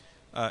 from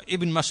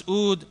Ibn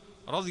Mas'ud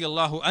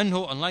radiyallahu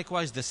anhu, and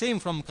likewise the same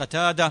from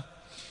Qatada.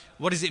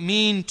 What does it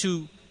mean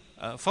to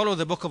follow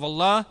the book of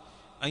Allah?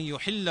 أن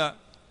يحل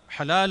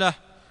حلاله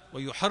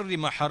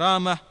ويحرم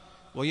حرامه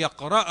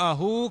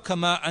ويقرأه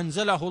كما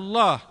أنزله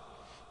الله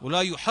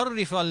ولا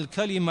يحرف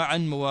الكلم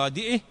عن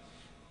موادئه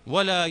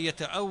ولا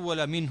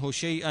يتأول منه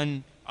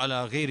شيئا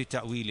على غير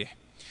تأويله.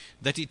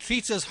 That he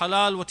treats as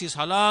halal what is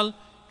halal,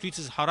 treats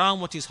as haram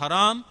what is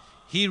haram.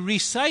 He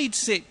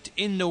recites it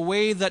in the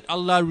way that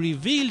Allah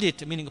revealed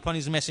it, meaning upon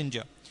His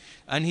Messenger.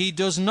 And He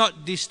does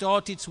not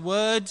distort its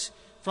words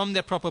from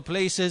their proper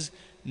places,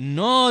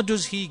 nor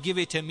does He give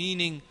it a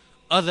meaning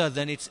other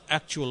than its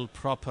actual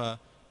proper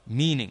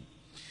meaning.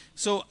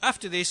 So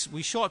after this,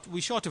 we short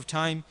of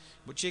time,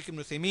 but Shaykh Ibn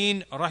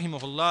Uthaymeen,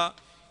 rahimahullah,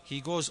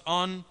 he goes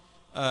on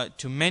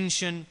to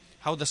mention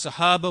how the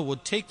Sahaba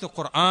would take the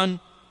Quran,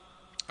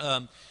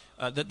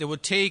 that they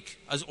would take,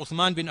 as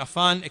Uthman bin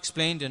Affan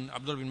explained and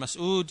Abdullah bin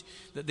Mas'ud,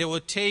 that they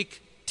would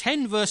take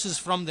 10 verses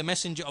from the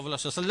Messenger of Allah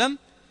sallallahu alaihi wasallam,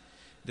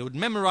 they would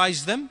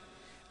memorize them,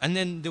 and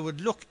then they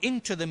would look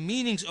into the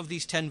meanings of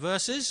these 10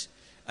 verses,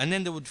 and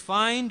then they would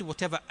find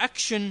whatever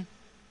action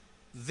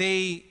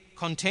they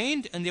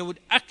contained, and they would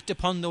act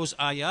upon those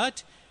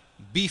ayat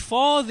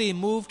before they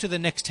move to the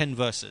next 10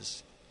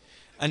 verses.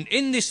 And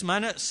in this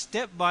manner,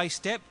 step by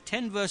step,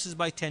 10 verses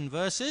by 10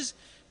 verses,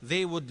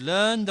 they would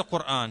learn the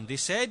Quran. They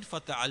said,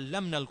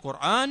 فَتَعَلَّمْنَا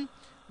الْقُرْآنِ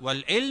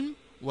وَالْعِلْمِ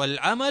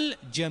وَالْعَمَلِ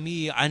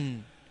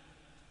جَمِيعًا.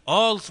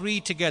 All three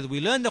together.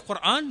 We learned the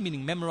Quran,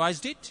 meaning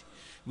memorized it.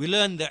 We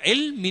learned the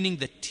ilm, meaning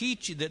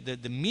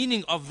the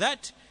meaning of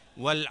that.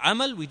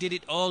 Wal-amal, we did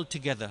it all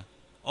together.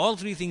 All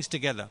three things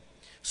together.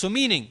 So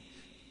meaning,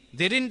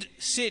 they didn't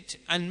sit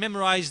and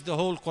memorize the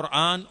whole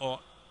Quran or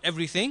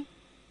everything,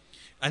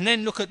 and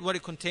then look at what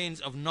it contains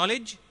of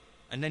knowledge,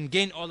 and then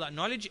gain all that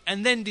knowledge,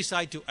 and then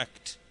decide to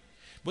act.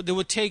 But they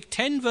would take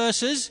 10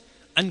 verses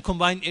and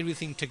combine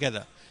everything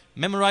together.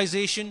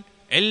 Memorization,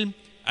 ilm,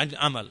 and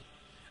amal.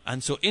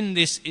 And so in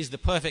this is the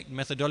perfect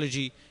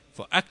methodology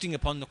for acting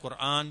upon the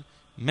Quran,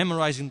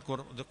 memorizing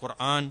the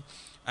Quran,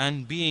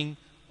 and being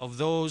of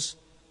those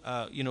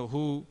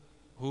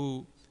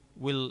who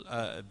will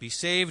be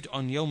saved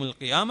on Yawm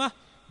al-Qiyamah,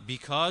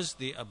 because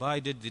they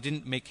abided, they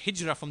didn't make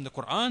hijrah from the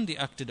Quran, they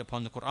acted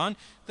upon the Quran.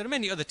 There are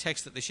many other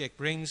texts that the Shaykh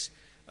brings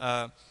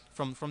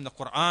from the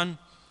Quran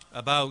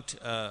about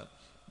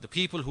the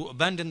people who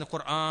abandon the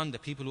Quran, the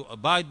people who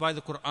abide by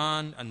the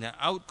Quran, and their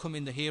outcome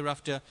in the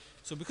hereafter.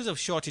 So because of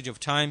shortage of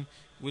time,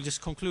 we'll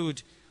just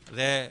conclude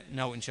there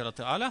now, inshallah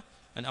ta'ala.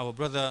 And our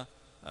brother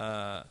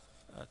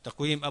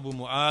Taqweem Abu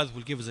Mu'adh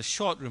will give us a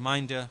short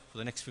reminder for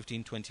the next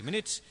 15-20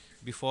 minutes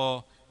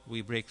before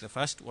we break the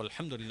fast.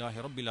 Walhamdulillahi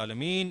Rabbil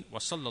Alameen, wa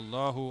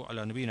sallallahu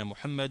ala nabiyyina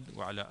Muhammad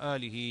wa ala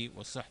alihi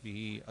wa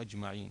sahbihi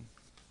ajma'een.